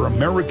stand for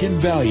American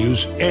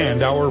values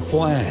and our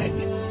flag.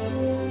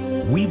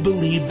 We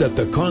believe that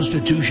the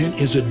Constitution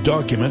is a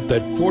document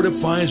that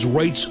fortifies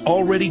rights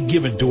already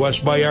given to us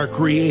by our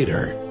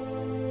Creator.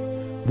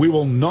 We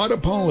will not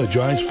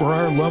apologize for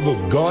our love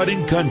of God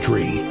and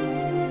country,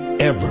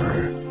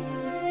 ever.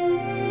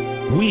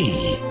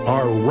 We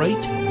are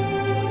Right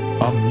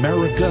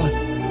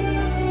America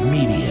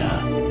Media.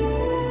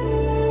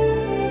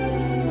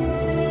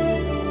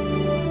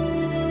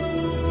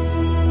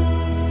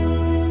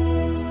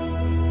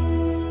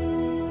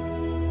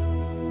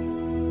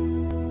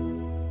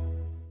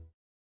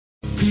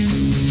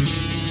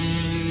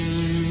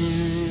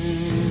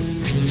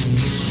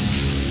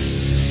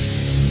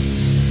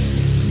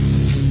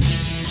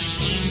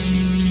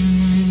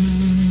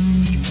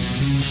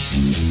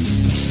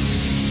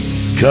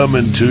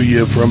 Coming to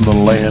you from the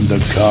land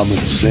of common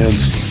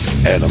sense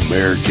and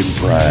American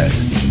pride.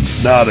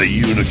 Not a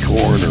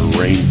unicorn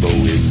or rainbow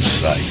in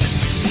sight.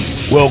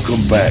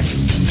 Welcome back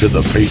to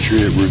the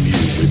Patriot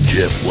Review with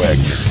Jeff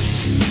Wagner.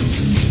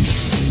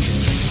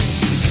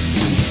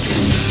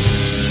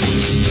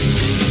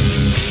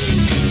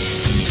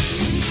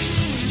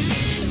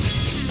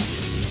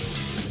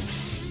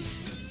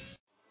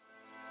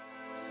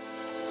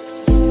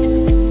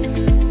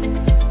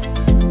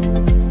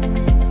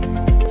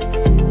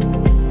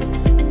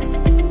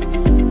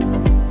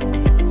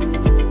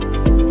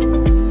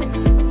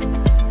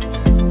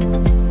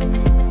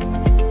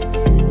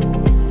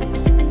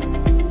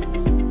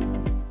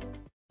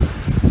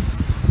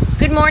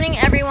 Good morning,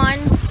 everyone.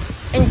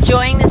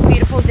 Enjoying this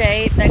beautiful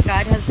day that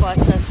God has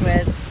blessed us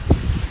with.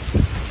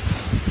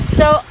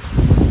 So,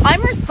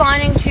 I'm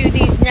responding to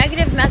these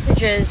negative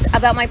messages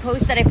about my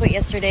post that I put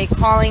yesterday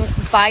calling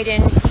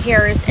Biden,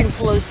 Harris, and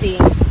Pelosi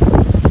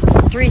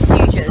three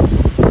stooges.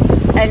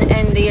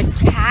 And the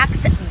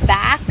attacks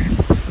back,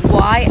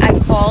 why I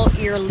call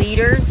your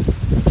leaders,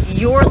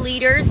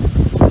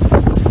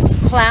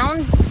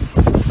 clowns,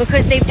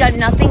 because they've done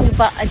nothing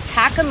but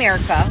attack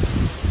America,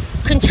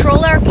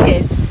 control our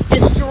kids,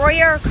 destroy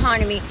our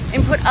economy,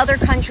 and put other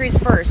countries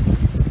first.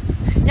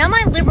 Now,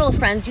 my liberal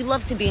friends, you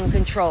love to be in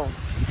control.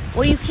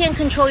 Well, you can't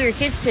control your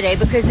kids today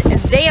because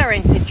they are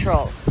in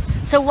control.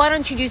 So why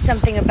don't you do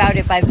something about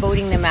it by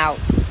voting them out?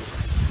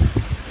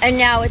 And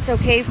now it's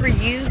okay for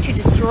you to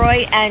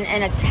destroy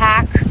and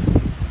attack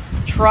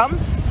Trump?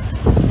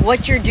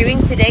 What you're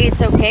doing today,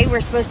 it's okay. We're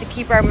supposed to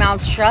keep our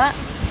mouths shut.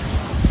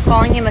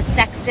 Calling him a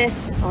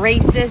sexist,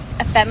 racist,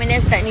 a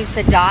feminist that needs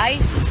to die.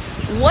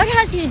 What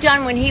has he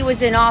done when he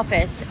was in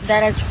office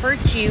that has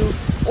hurt you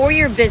or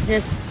your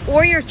business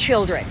or your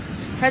children?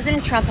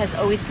 President Trump has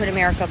always put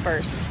America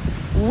first.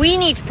 We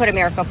need to put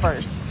America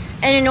first.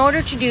 And in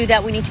order to do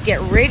that, we need to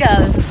get rid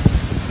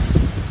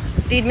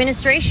of the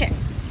administration.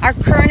 Our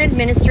current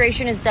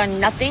administration has done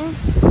nothing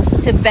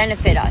to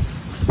benefit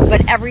us,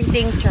 but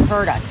everything to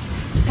hurt us.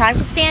 It's time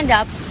to stand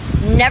up,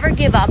 never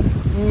give up,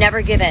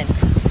 never give in.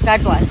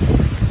 God bless.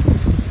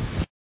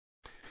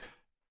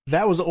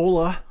 That was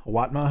Ola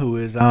Watma, who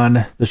is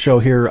on the show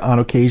here on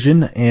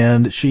occasion,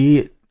 and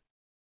she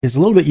is a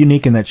little bit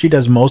unique in that she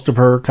does most of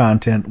her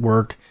content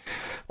work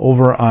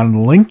over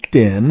on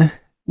LinkedIn,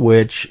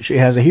 which she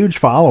has a huge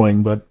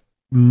following, but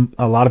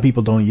a lot of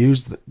people don't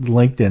use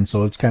LinkedIn,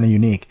 so it's kind of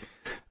unique.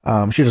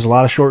 She does a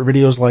lot of short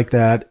videos like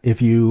that.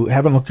 If you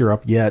haven't looked her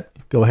up yet,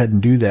 go ahead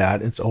and do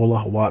that. It's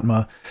Ola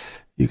Watma.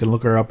 You can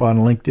look her up on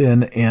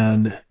LinkedIn,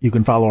 and you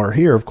can follow her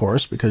here, of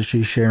course, because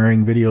she's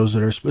sharing videos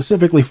that are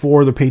specifically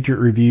for the Patriot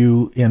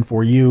Review and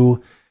for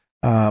you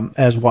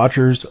as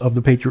watchers of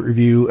the Patriot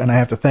Review. And I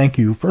have to thank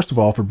you, first of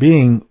all, for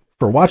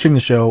watching the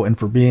show and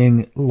for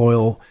being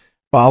loyal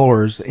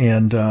followers.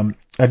 And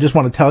I just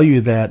want to tell you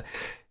that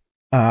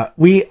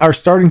we are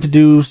starting to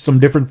do some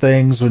different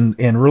things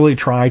and really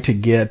try to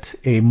get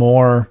a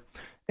more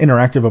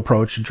interactive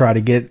approach to try to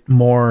get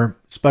more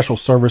special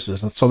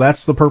services. And so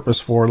that's the purpose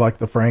for like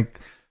the Frank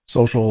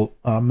Social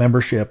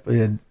membership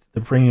and the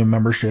premium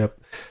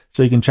membership.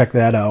 So you can check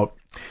that out.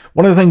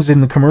 One of the things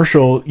in the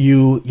commercial,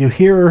 you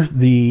hear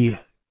the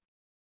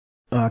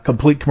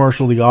complete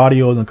commercial, the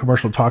audio and the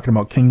commercial talking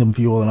about Kingdom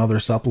Fuel and other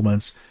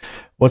supplements.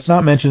 What's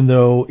not mentioned,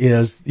 though,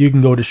 is you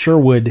can go to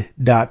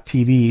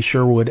Sherwood.tv,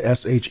 Sherwood,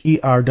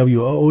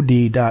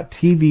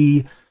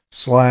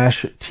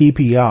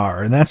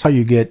 SHERWOOD.tv/TPR, and that's how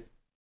you get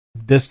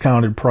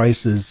discounted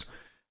prices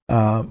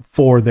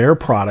for their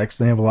products.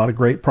 They have a lot of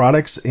great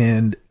products,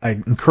 and I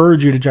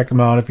encourage you to check them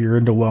out if you're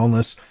into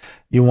wellness.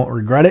 You won't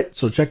regret it,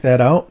 so check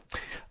that out.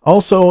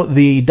 Also,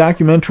 the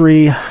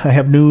documentary, I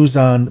have news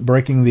on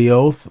Breaking the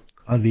Oath,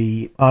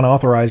 the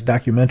unauthorized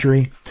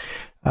documentary.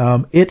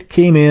 It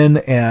came in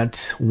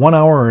at 1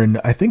 hour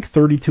and I think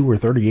 32 or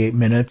 38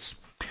 minutes.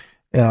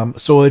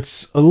 So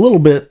it's a little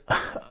bit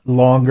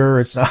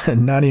longer. It's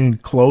not even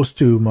close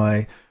to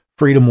my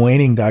Freedom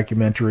Waning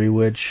documentary,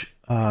 which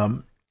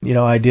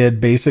I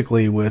did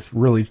basically with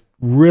really,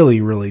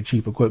 really, really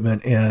cheap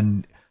equipment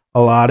and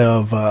a lot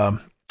of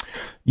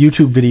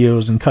YouTube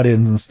videos and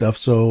cut-ins and stuff.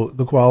 So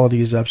the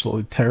quality is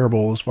absolutely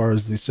terrible as far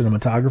as the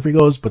cinematography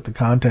goes, but the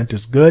content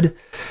is good.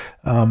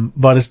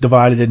 But it's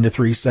divided into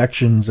 3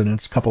 sections and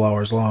it's a couple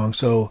hours long.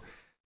 So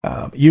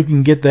you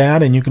can get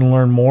that and you can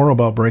learn more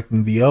about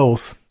Breaking the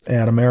Oath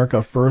at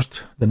America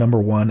First, the number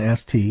 1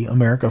 ST,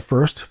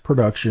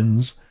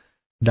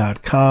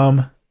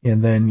 AmericaFirstProductions.com.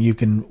 And then you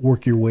can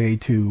work your way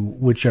to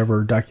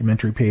whichever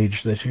documentary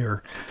page that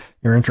you're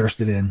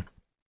interested in.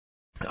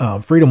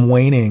 Freedom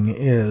Waning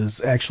is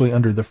actually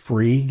under the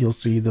free. You'll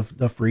see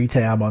the free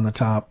tab on the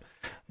top,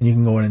 and you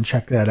can go in and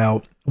check that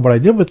out. What I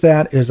did with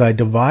that is I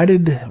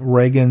divided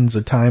Reagan's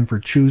A Time for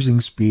Choosing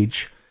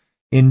speech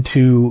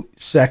into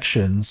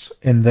sections,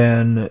 and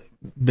then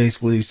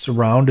basically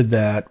surrounded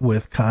that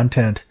with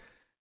content,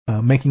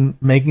 making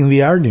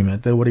the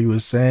argument that what he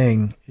was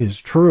saying is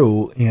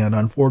true, and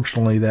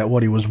unfortunately that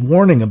what he was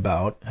warning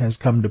about has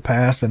come to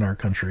pass in our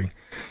country.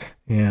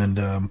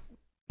 And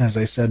as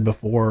I said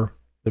before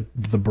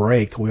the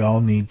break, we all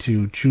need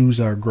to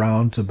choose our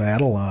ground to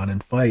battle on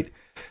and fight.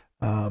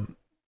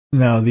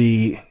 Now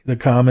the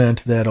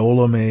comment that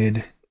Ola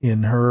made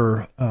in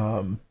her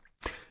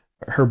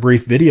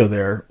brief video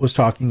there was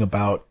talking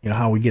about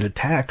how we get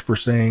attacked for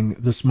saying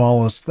the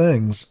smallest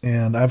things,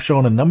 and I've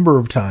shown a number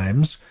of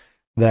times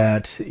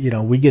that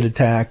we get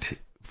attacked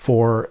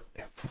for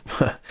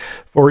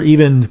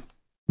even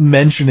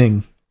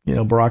mentioning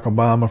Barack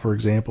Obama, for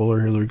example,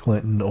 or Hillary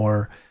Clinton,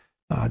 or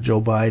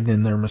Joe Biden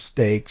and their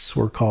mistakes.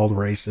 We're called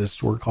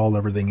racist. We're called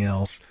everything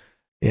else,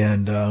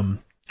 and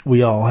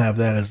we all have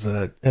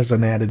that as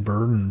an added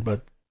burden.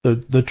 But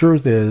the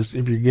truth is,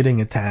 if you're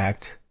getting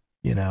attacked,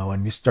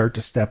 and you start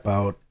to step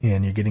out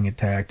and you're getting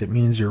attacked, it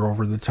means you're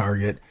over the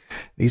target.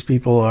 These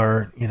people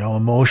are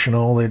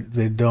emotional.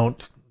 They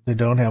don't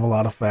have a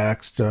lot of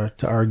facts to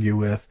argue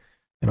with.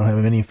 They don't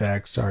have any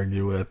facts to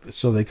argue with,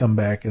 so they come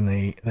back and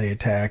they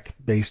attack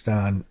based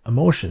on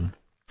emotion.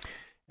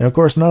 And of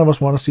course, none of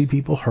us want to see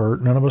people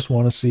hurt. None of us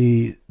want to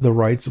see the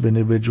rights of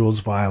individuals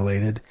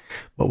violated.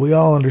 But we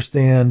all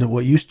understand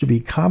what used to be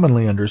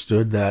commonly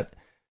understood, that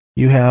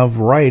you have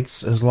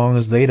rights as long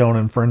as they don't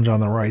infringe on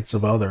the rights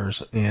of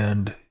others.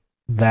 And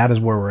that is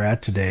where we're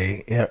at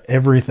today.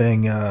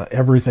 Everything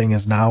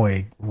is now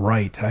a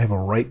right. I have a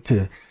right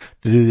to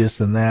do this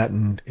and that,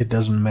 and it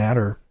doesn't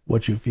matter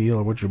what you feel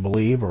or what you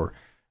believe, or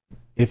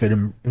if it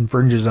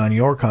infringes on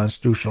your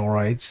constitutional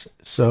rights.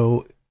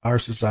 So our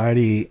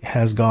society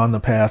has gone the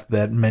path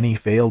that many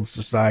failed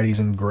societies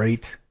and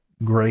great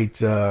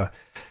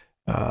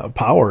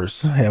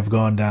powers have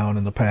gone down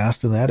in the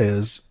past, and that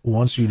is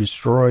once you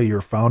destroy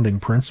your founding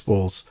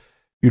principles,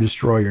 you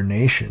destroy your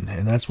nation,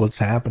 and that's what's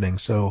happening.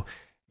 So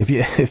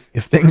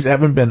if things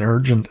haven't been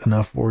urgent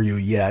enough for you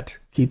yet,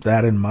 keep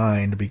that in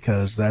mind,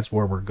 because that's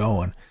where we're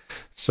going.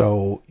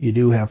 So you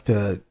do have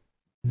to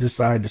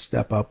decide to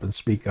step up and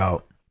speak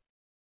out.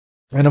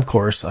 And of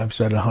course, I've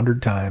said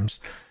 100 times,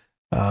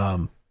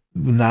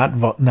 not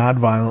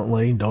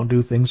violently. Don't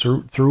do things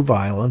through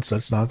violence.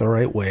 That's not the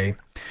right way.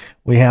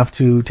 We have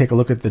to take a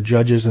look at the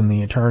judges and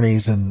the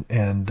attorneys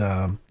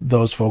and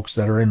those folks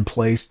that are in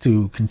place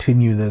to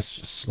continue this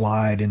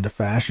slide into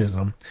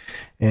fascism,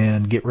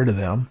 and get rid of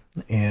them,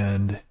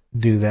 and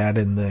do that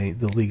in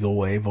the legal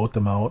way. Vote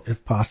them out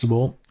if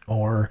possible,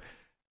 or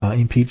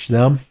impeach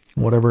them,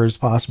 whatever is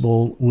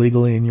possible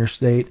legally in your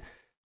state.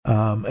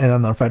 And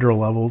on the federal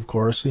level, of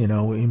course,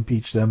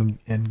 impeach them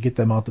and get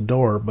them out the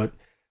door. But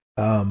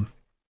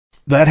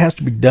that has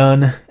to be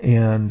done,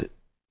 and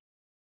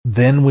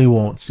then we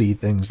won't see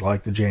things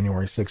like the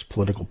January 6th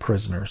political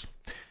prisoners.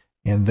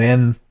 And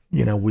then,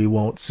 we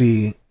won't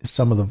see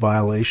some of the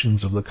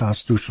violations of the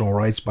constitutional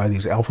rights by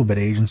these alphabet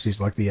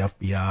agencies like the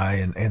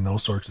FBI and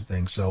those sorts of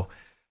things. So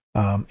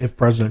if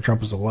President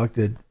Trump is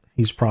elected,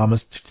 he's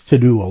promised to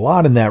do a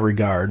lot in that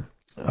regard.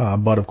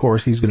 But, of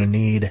course, he's going to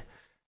need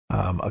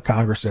a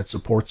Congress that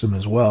supports him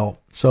as well.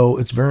 So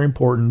it's very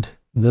important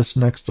this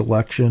next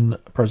election,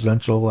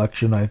 presidential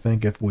election. I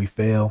think if we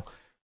fail,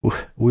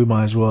 we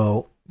might as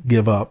well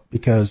give up,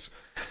 because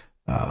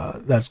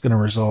that's going to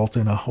result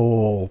in a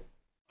whole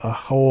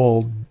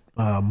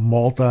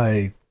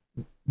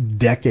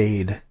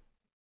multi-decade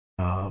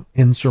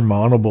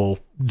insurmountable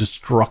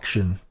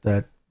destruction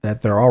that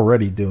they're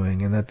already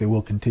doing and that they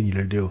will continue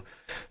to do.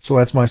 So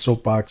that's my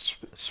soapbox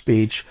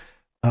speech.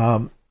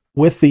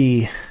 With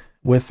the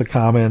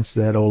comments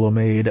that Ola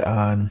made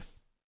on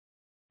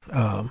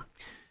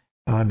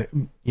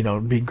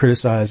being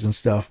criticized and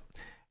stuff,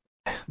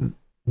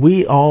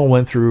 we all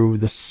went through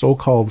the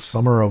so-called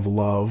summer of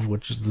love,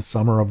 which is the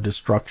summer of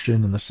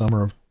destruction and the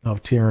summer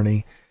of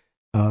tyranny.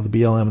 The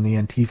BLM and the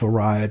Antifa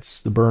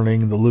riots, the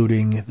burning, the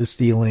looting, the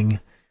stealing,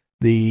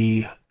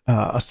 the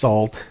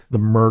assault, the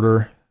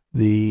murder,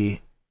 the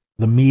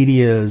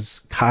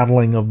media's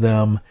coddling of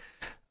them,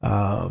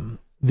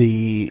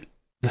 the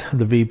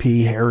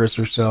VP Harris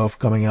herself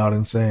coming out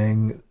and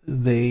saying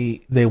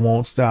they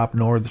won't stop,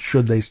 nor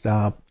should they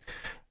stop.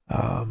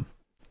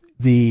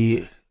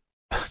 The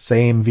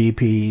same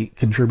VP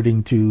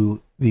contributing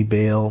to the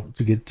bail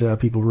to get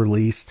people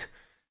released,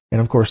 and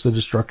of course the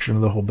destruction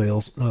of the whole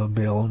bail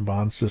and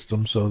bond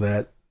system, so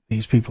that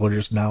these people are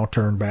just now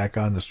turned back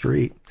on the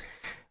street.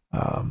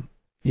 And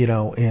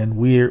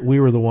we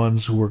were the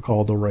ones who were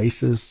called the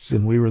racists,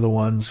 and we were the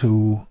ones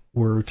who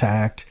were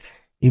attacked,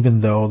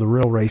 even though the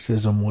real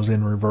racism was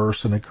in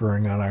reverse and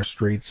occurring on our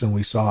streets, and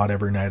we saw it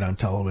every night on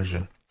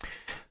television.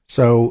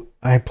 So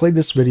I played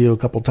this video a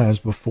couple times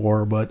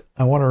before, but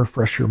I want to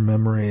refresh your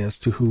memory as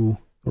to who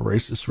the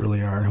racists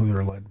really are and who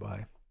they're led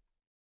by.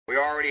 We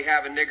already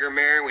have a nigger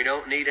mayor. We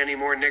don't need any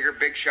more nigger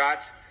big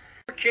shots.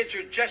 Our kids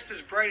are just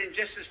as bright and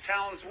just as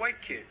talented as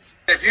white kids.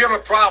 If you have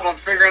a problem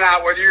figuring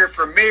out whether you're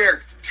for me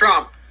or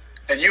Trump,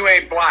 and you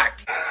ain't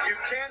black. You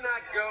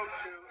cannot go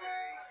to a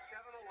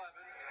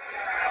 7-Eleven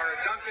or a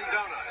Dunkin'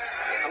 Donuts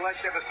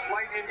unless you have a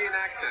slight Indian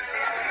accent.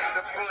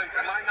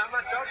 I'm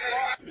not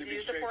joking. Do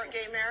you support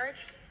gay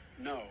marriage?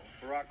 No,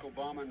 Barack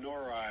Obama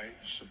nor I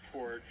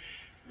support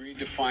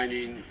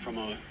redefining from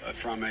a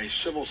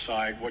civil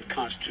side what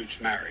constitutes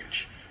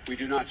marriage. We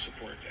do not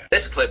support that.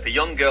 This clip, a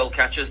young girl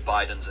catches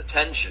Biden's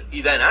attention.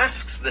 He then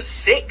asks the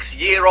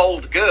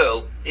 6-year-old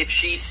girl if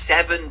she's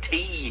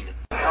 17.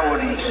 How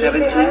old are you,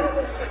 17?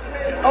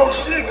 Oh,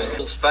 6.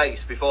 His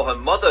face before her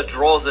mother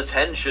draws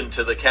attention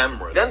to the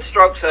camera. He then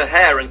strokes her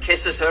hair and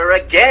kisses her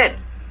again.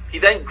 He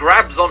then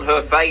grabs on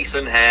her face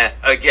and hair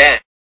again.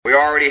 We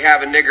already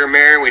have a nigger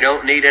mayor. We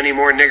don't need any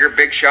more nigger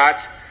big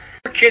shots.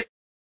 Kids.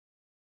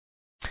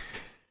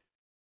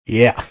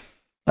 Yeah,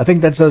 I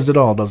think that says it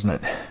all, doesn't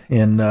it?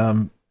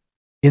 And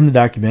in the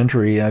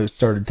documentary, I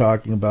started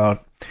talking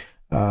about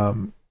I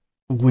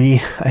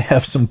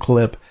have some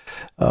clip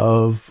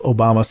of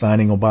Obama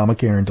signing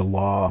Obamacare into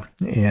law,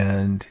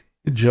 and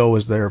Joe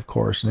was there, of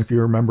course. And if you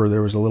remember,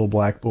 there was a little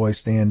black boy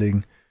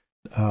standing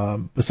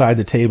beside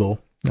the table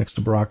next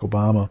to Barack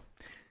Obama,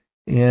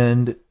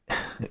 and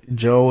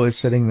Joe is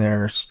sitting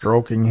there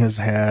stroking his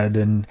head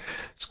and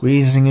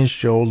squeezing his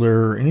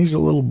shoulder, and he's a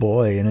little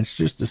boy, and it's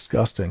just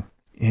disgusting.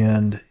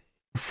 And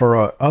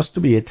for us to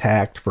be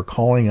attacked for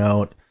calling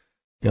out,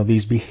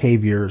 these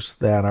behaviors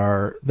that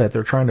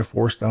they're trying to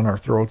force down our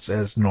throats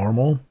as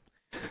normal.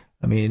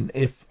 I mean,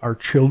 if our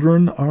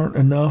children aren't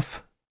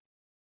enough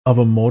of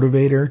a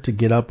motivator to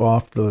get up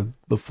off the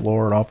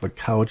floor and off the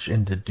couch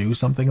and to do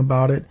something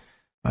about it,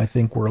 I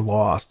think we're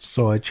lost.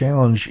 So I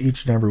challenge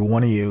each and every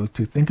one of you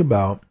to think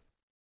about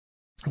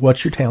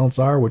what your talents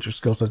are, what your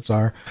skill sets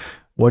are,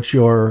 what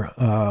you're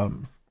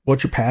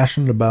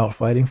passionate about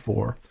fighting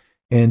for,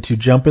 and to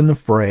jump in the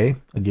fray,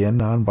 again,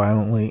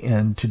 non-violently,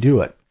 and to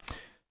do it,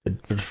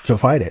 to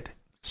fight it.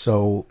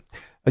 So,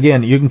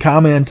 again, you can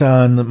comment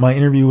on my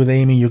interview with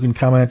Amy. You can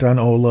comment on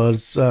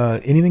Ola's,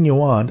 anything you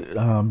want.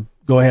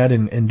 Go ahead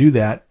and do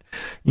that.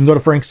 You can go to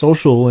Frank's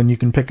Social and you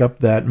can pick up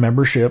that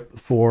membership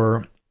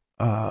for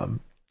the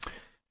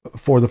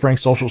Frank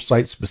Social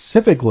site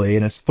specifically,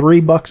 and it's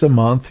 $3 a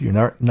month.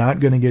 You're not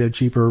going to get a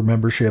cheaper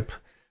membership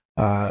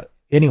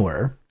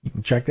anywhere. You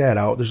can check that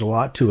out. There's a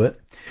lot to it.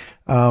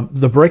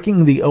 The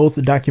Breaking the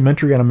Oath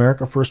documentary on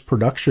America First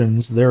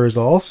Productions, there is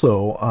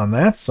also on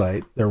that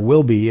site, there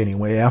will be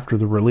anyway after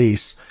the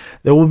release,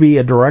 there will be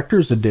a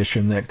director's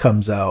edition that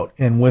comes out,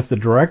 and with the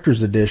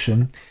director's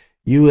edition,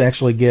 you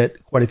actually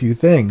get quite a few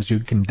things. You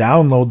can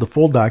download the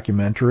full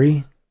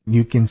documentary.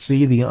 You can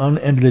see the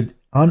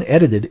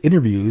unedited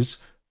interviews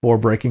for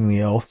Breaking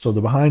the Oath, so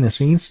the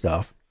behind-the-scenes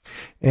stuff.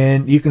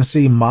 And you can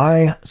see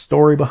my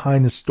story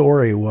behind the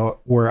story,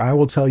 where I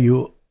will tell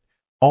you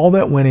all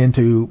that went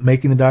into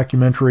making the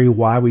documentary,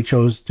 why we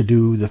chose to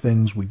do the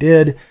things we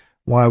did,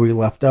 why we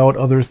left out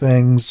other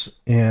things,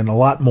 and a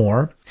lot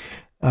more.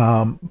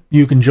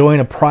 You can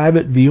join a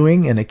private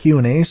viewing and a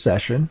Q&A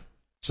session,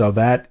 so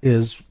that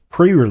is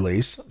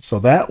pre-release. So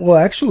that will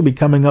actually be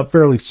coming up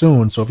fairly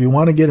soon. So if you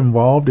want to get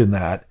involved in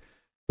that,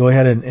 go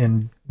ahead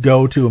and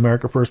go to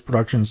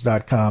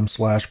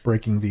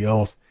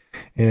americafirstproductions.com/breakingtheoath,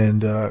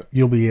 and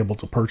you'll be able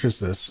to purchase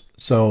this.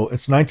 So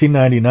it's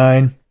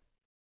 $19.99,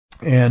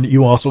 and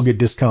you also get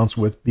discounts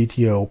with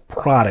BTO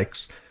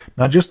products,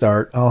 not just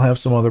art. I'll have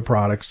some other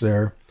products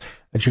there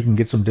that you can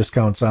get some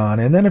discounts on.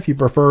 And then if you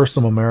prefer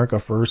some America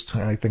First,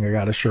 I think I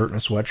got a shirt and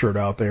a sweatshirt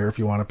out there if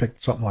you want to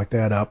pick something like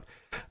that up.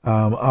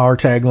 Our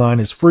tagline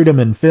is freedom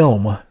in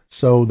film.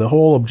 So the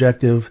whole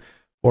objective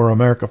for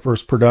America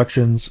First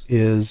Productions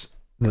is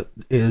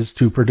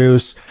to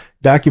produce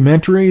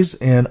documentaries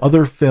and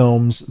other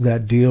films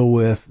that deal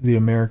with the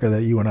America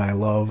that you and I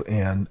love,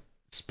 and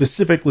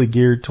specifically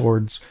geared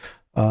towards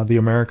the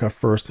America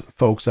First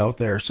folks out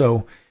there.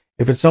 So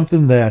if it's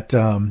something that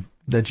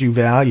you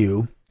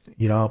value,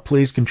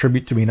 please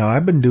contribute to me. Now,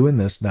 I've been doing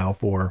this now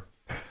for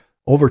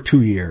over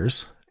 2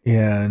 years,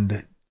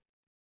 and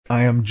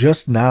I am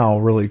just now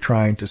really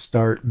trying to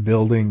start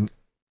building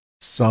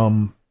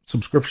some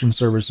subscription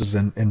services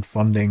and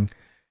funding.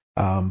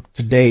 To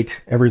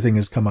date, everything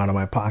has come out of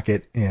my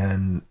pocket,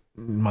 and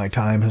my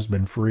time has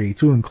been free,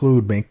 to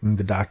include making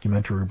the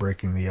documentary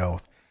Breaking the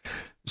Oath.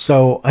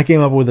 So I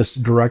came up with this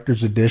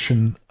director's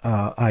edition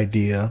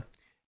idea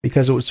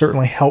because it would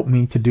certainly help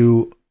me to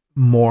do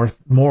more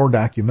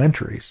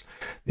documentaries.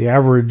 The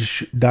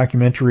average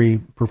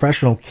documentary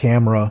professional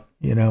camera,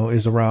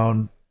 is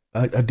around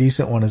a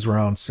decent one is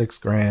around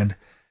 $6,000.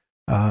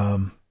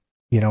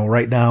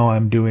 Right now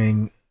I'm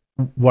doing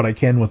what I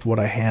can with what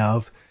I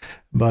have,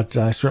 but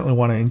I certainly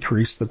want to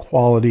increase the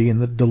quality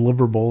and the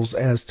deliverables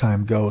as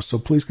time goes. So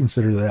please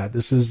consider that.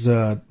 This is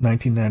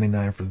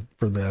 $19.99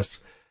 for this.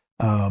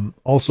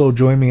 Also,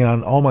 join me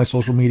on all my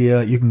social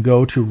media. You can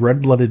go to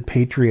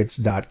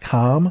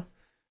redbloodedpatriots.com.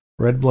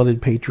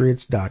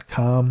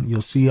 redbloodedpatriots.com.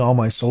 You'll see all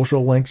my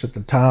social links at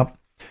the top.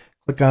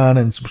 Click on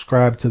and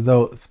subscribe to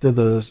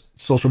the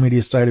social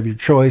media site of your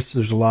choice.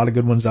 There's a lot of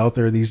good ones out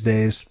there these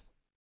days.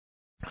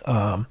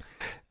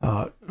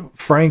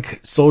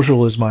 Frank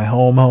Social is my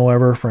home,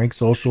 however. Frank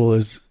Social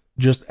is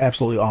just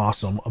absolutely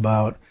awesome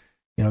about,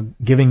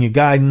 giving you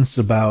guidance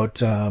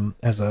about,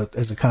 as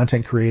a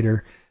content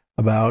creator,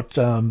 about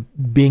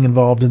being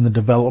involved in the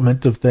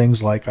development of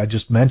things like I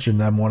just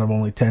mentioned. I'm one of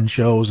only 10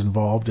 shows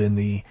involved in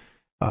the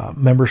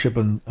membership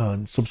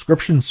and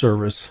subscription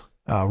service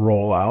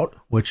rollout,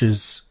 which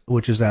is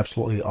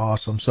absolutely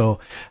awesome. So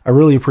I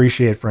really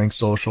appreciate Frank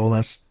Social.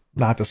 That's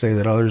not to say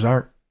that others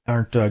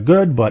aren't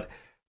good, but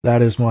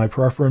that is my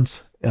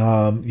preference.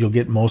 You'll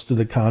get most of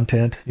the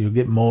content. You'll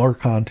get more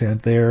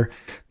content there.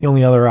 The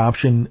only other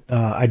option,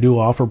 I do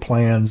offer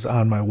plans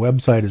on my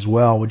website as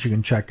well, which you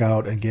can check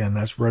out. Again,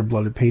 that's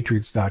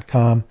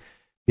redbloodedpatriots.com. If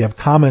you have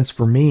comments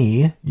for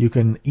me, you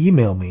can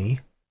email me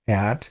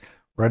at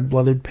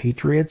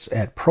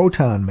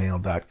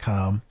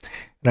redbloodedpatriots@protonmail.com.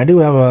 And I do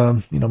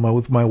have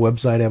with my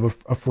website, I have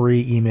a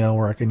free email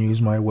where I can use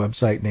my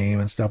website name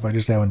and stuff. I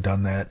just haven't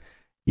done that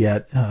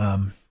yet.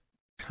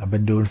 I've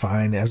been doing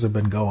fine as I've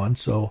been going.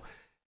 So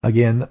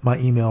again, my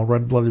email,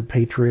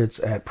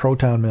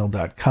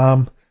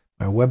 redbloodedpatriots@protonmail.com.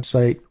 My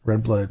website,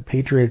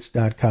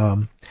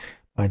 redbloodedpatriots.com.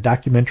 My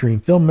documentary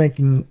and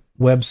filmmaking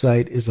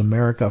website is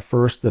America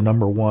First, the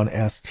number 1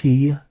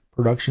 ST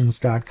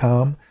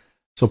Productions.com.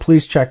 So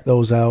please check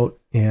those out.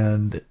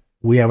 And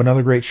we have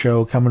another great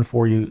show coming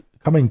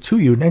to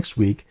you next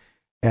week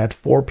at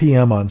 4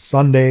 p.m. on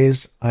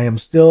Sundays. I am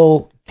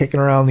still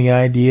kicking around the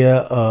idea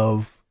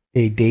of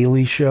a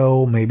daily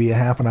show, maybe a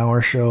half an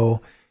hour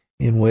show,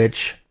 in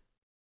which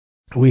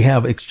we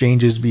have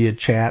exchanges via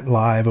chat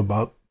live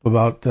about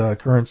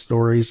current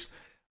stories,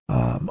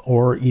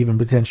 or even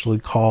potentially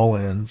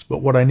call-ins.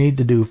 But what I need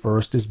to do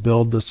first is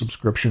build the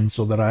subscription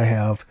so that I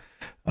have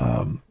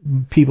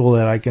people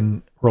that I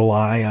can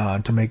rely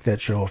on to make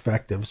that show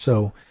effective.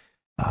 So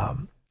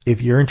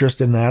if you're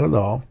interested in that at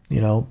all,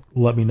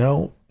 let me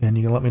know, and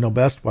you can let me know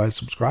best by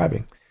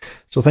subscribing.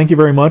 So thank you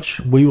very much.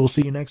 We will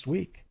see you next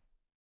week.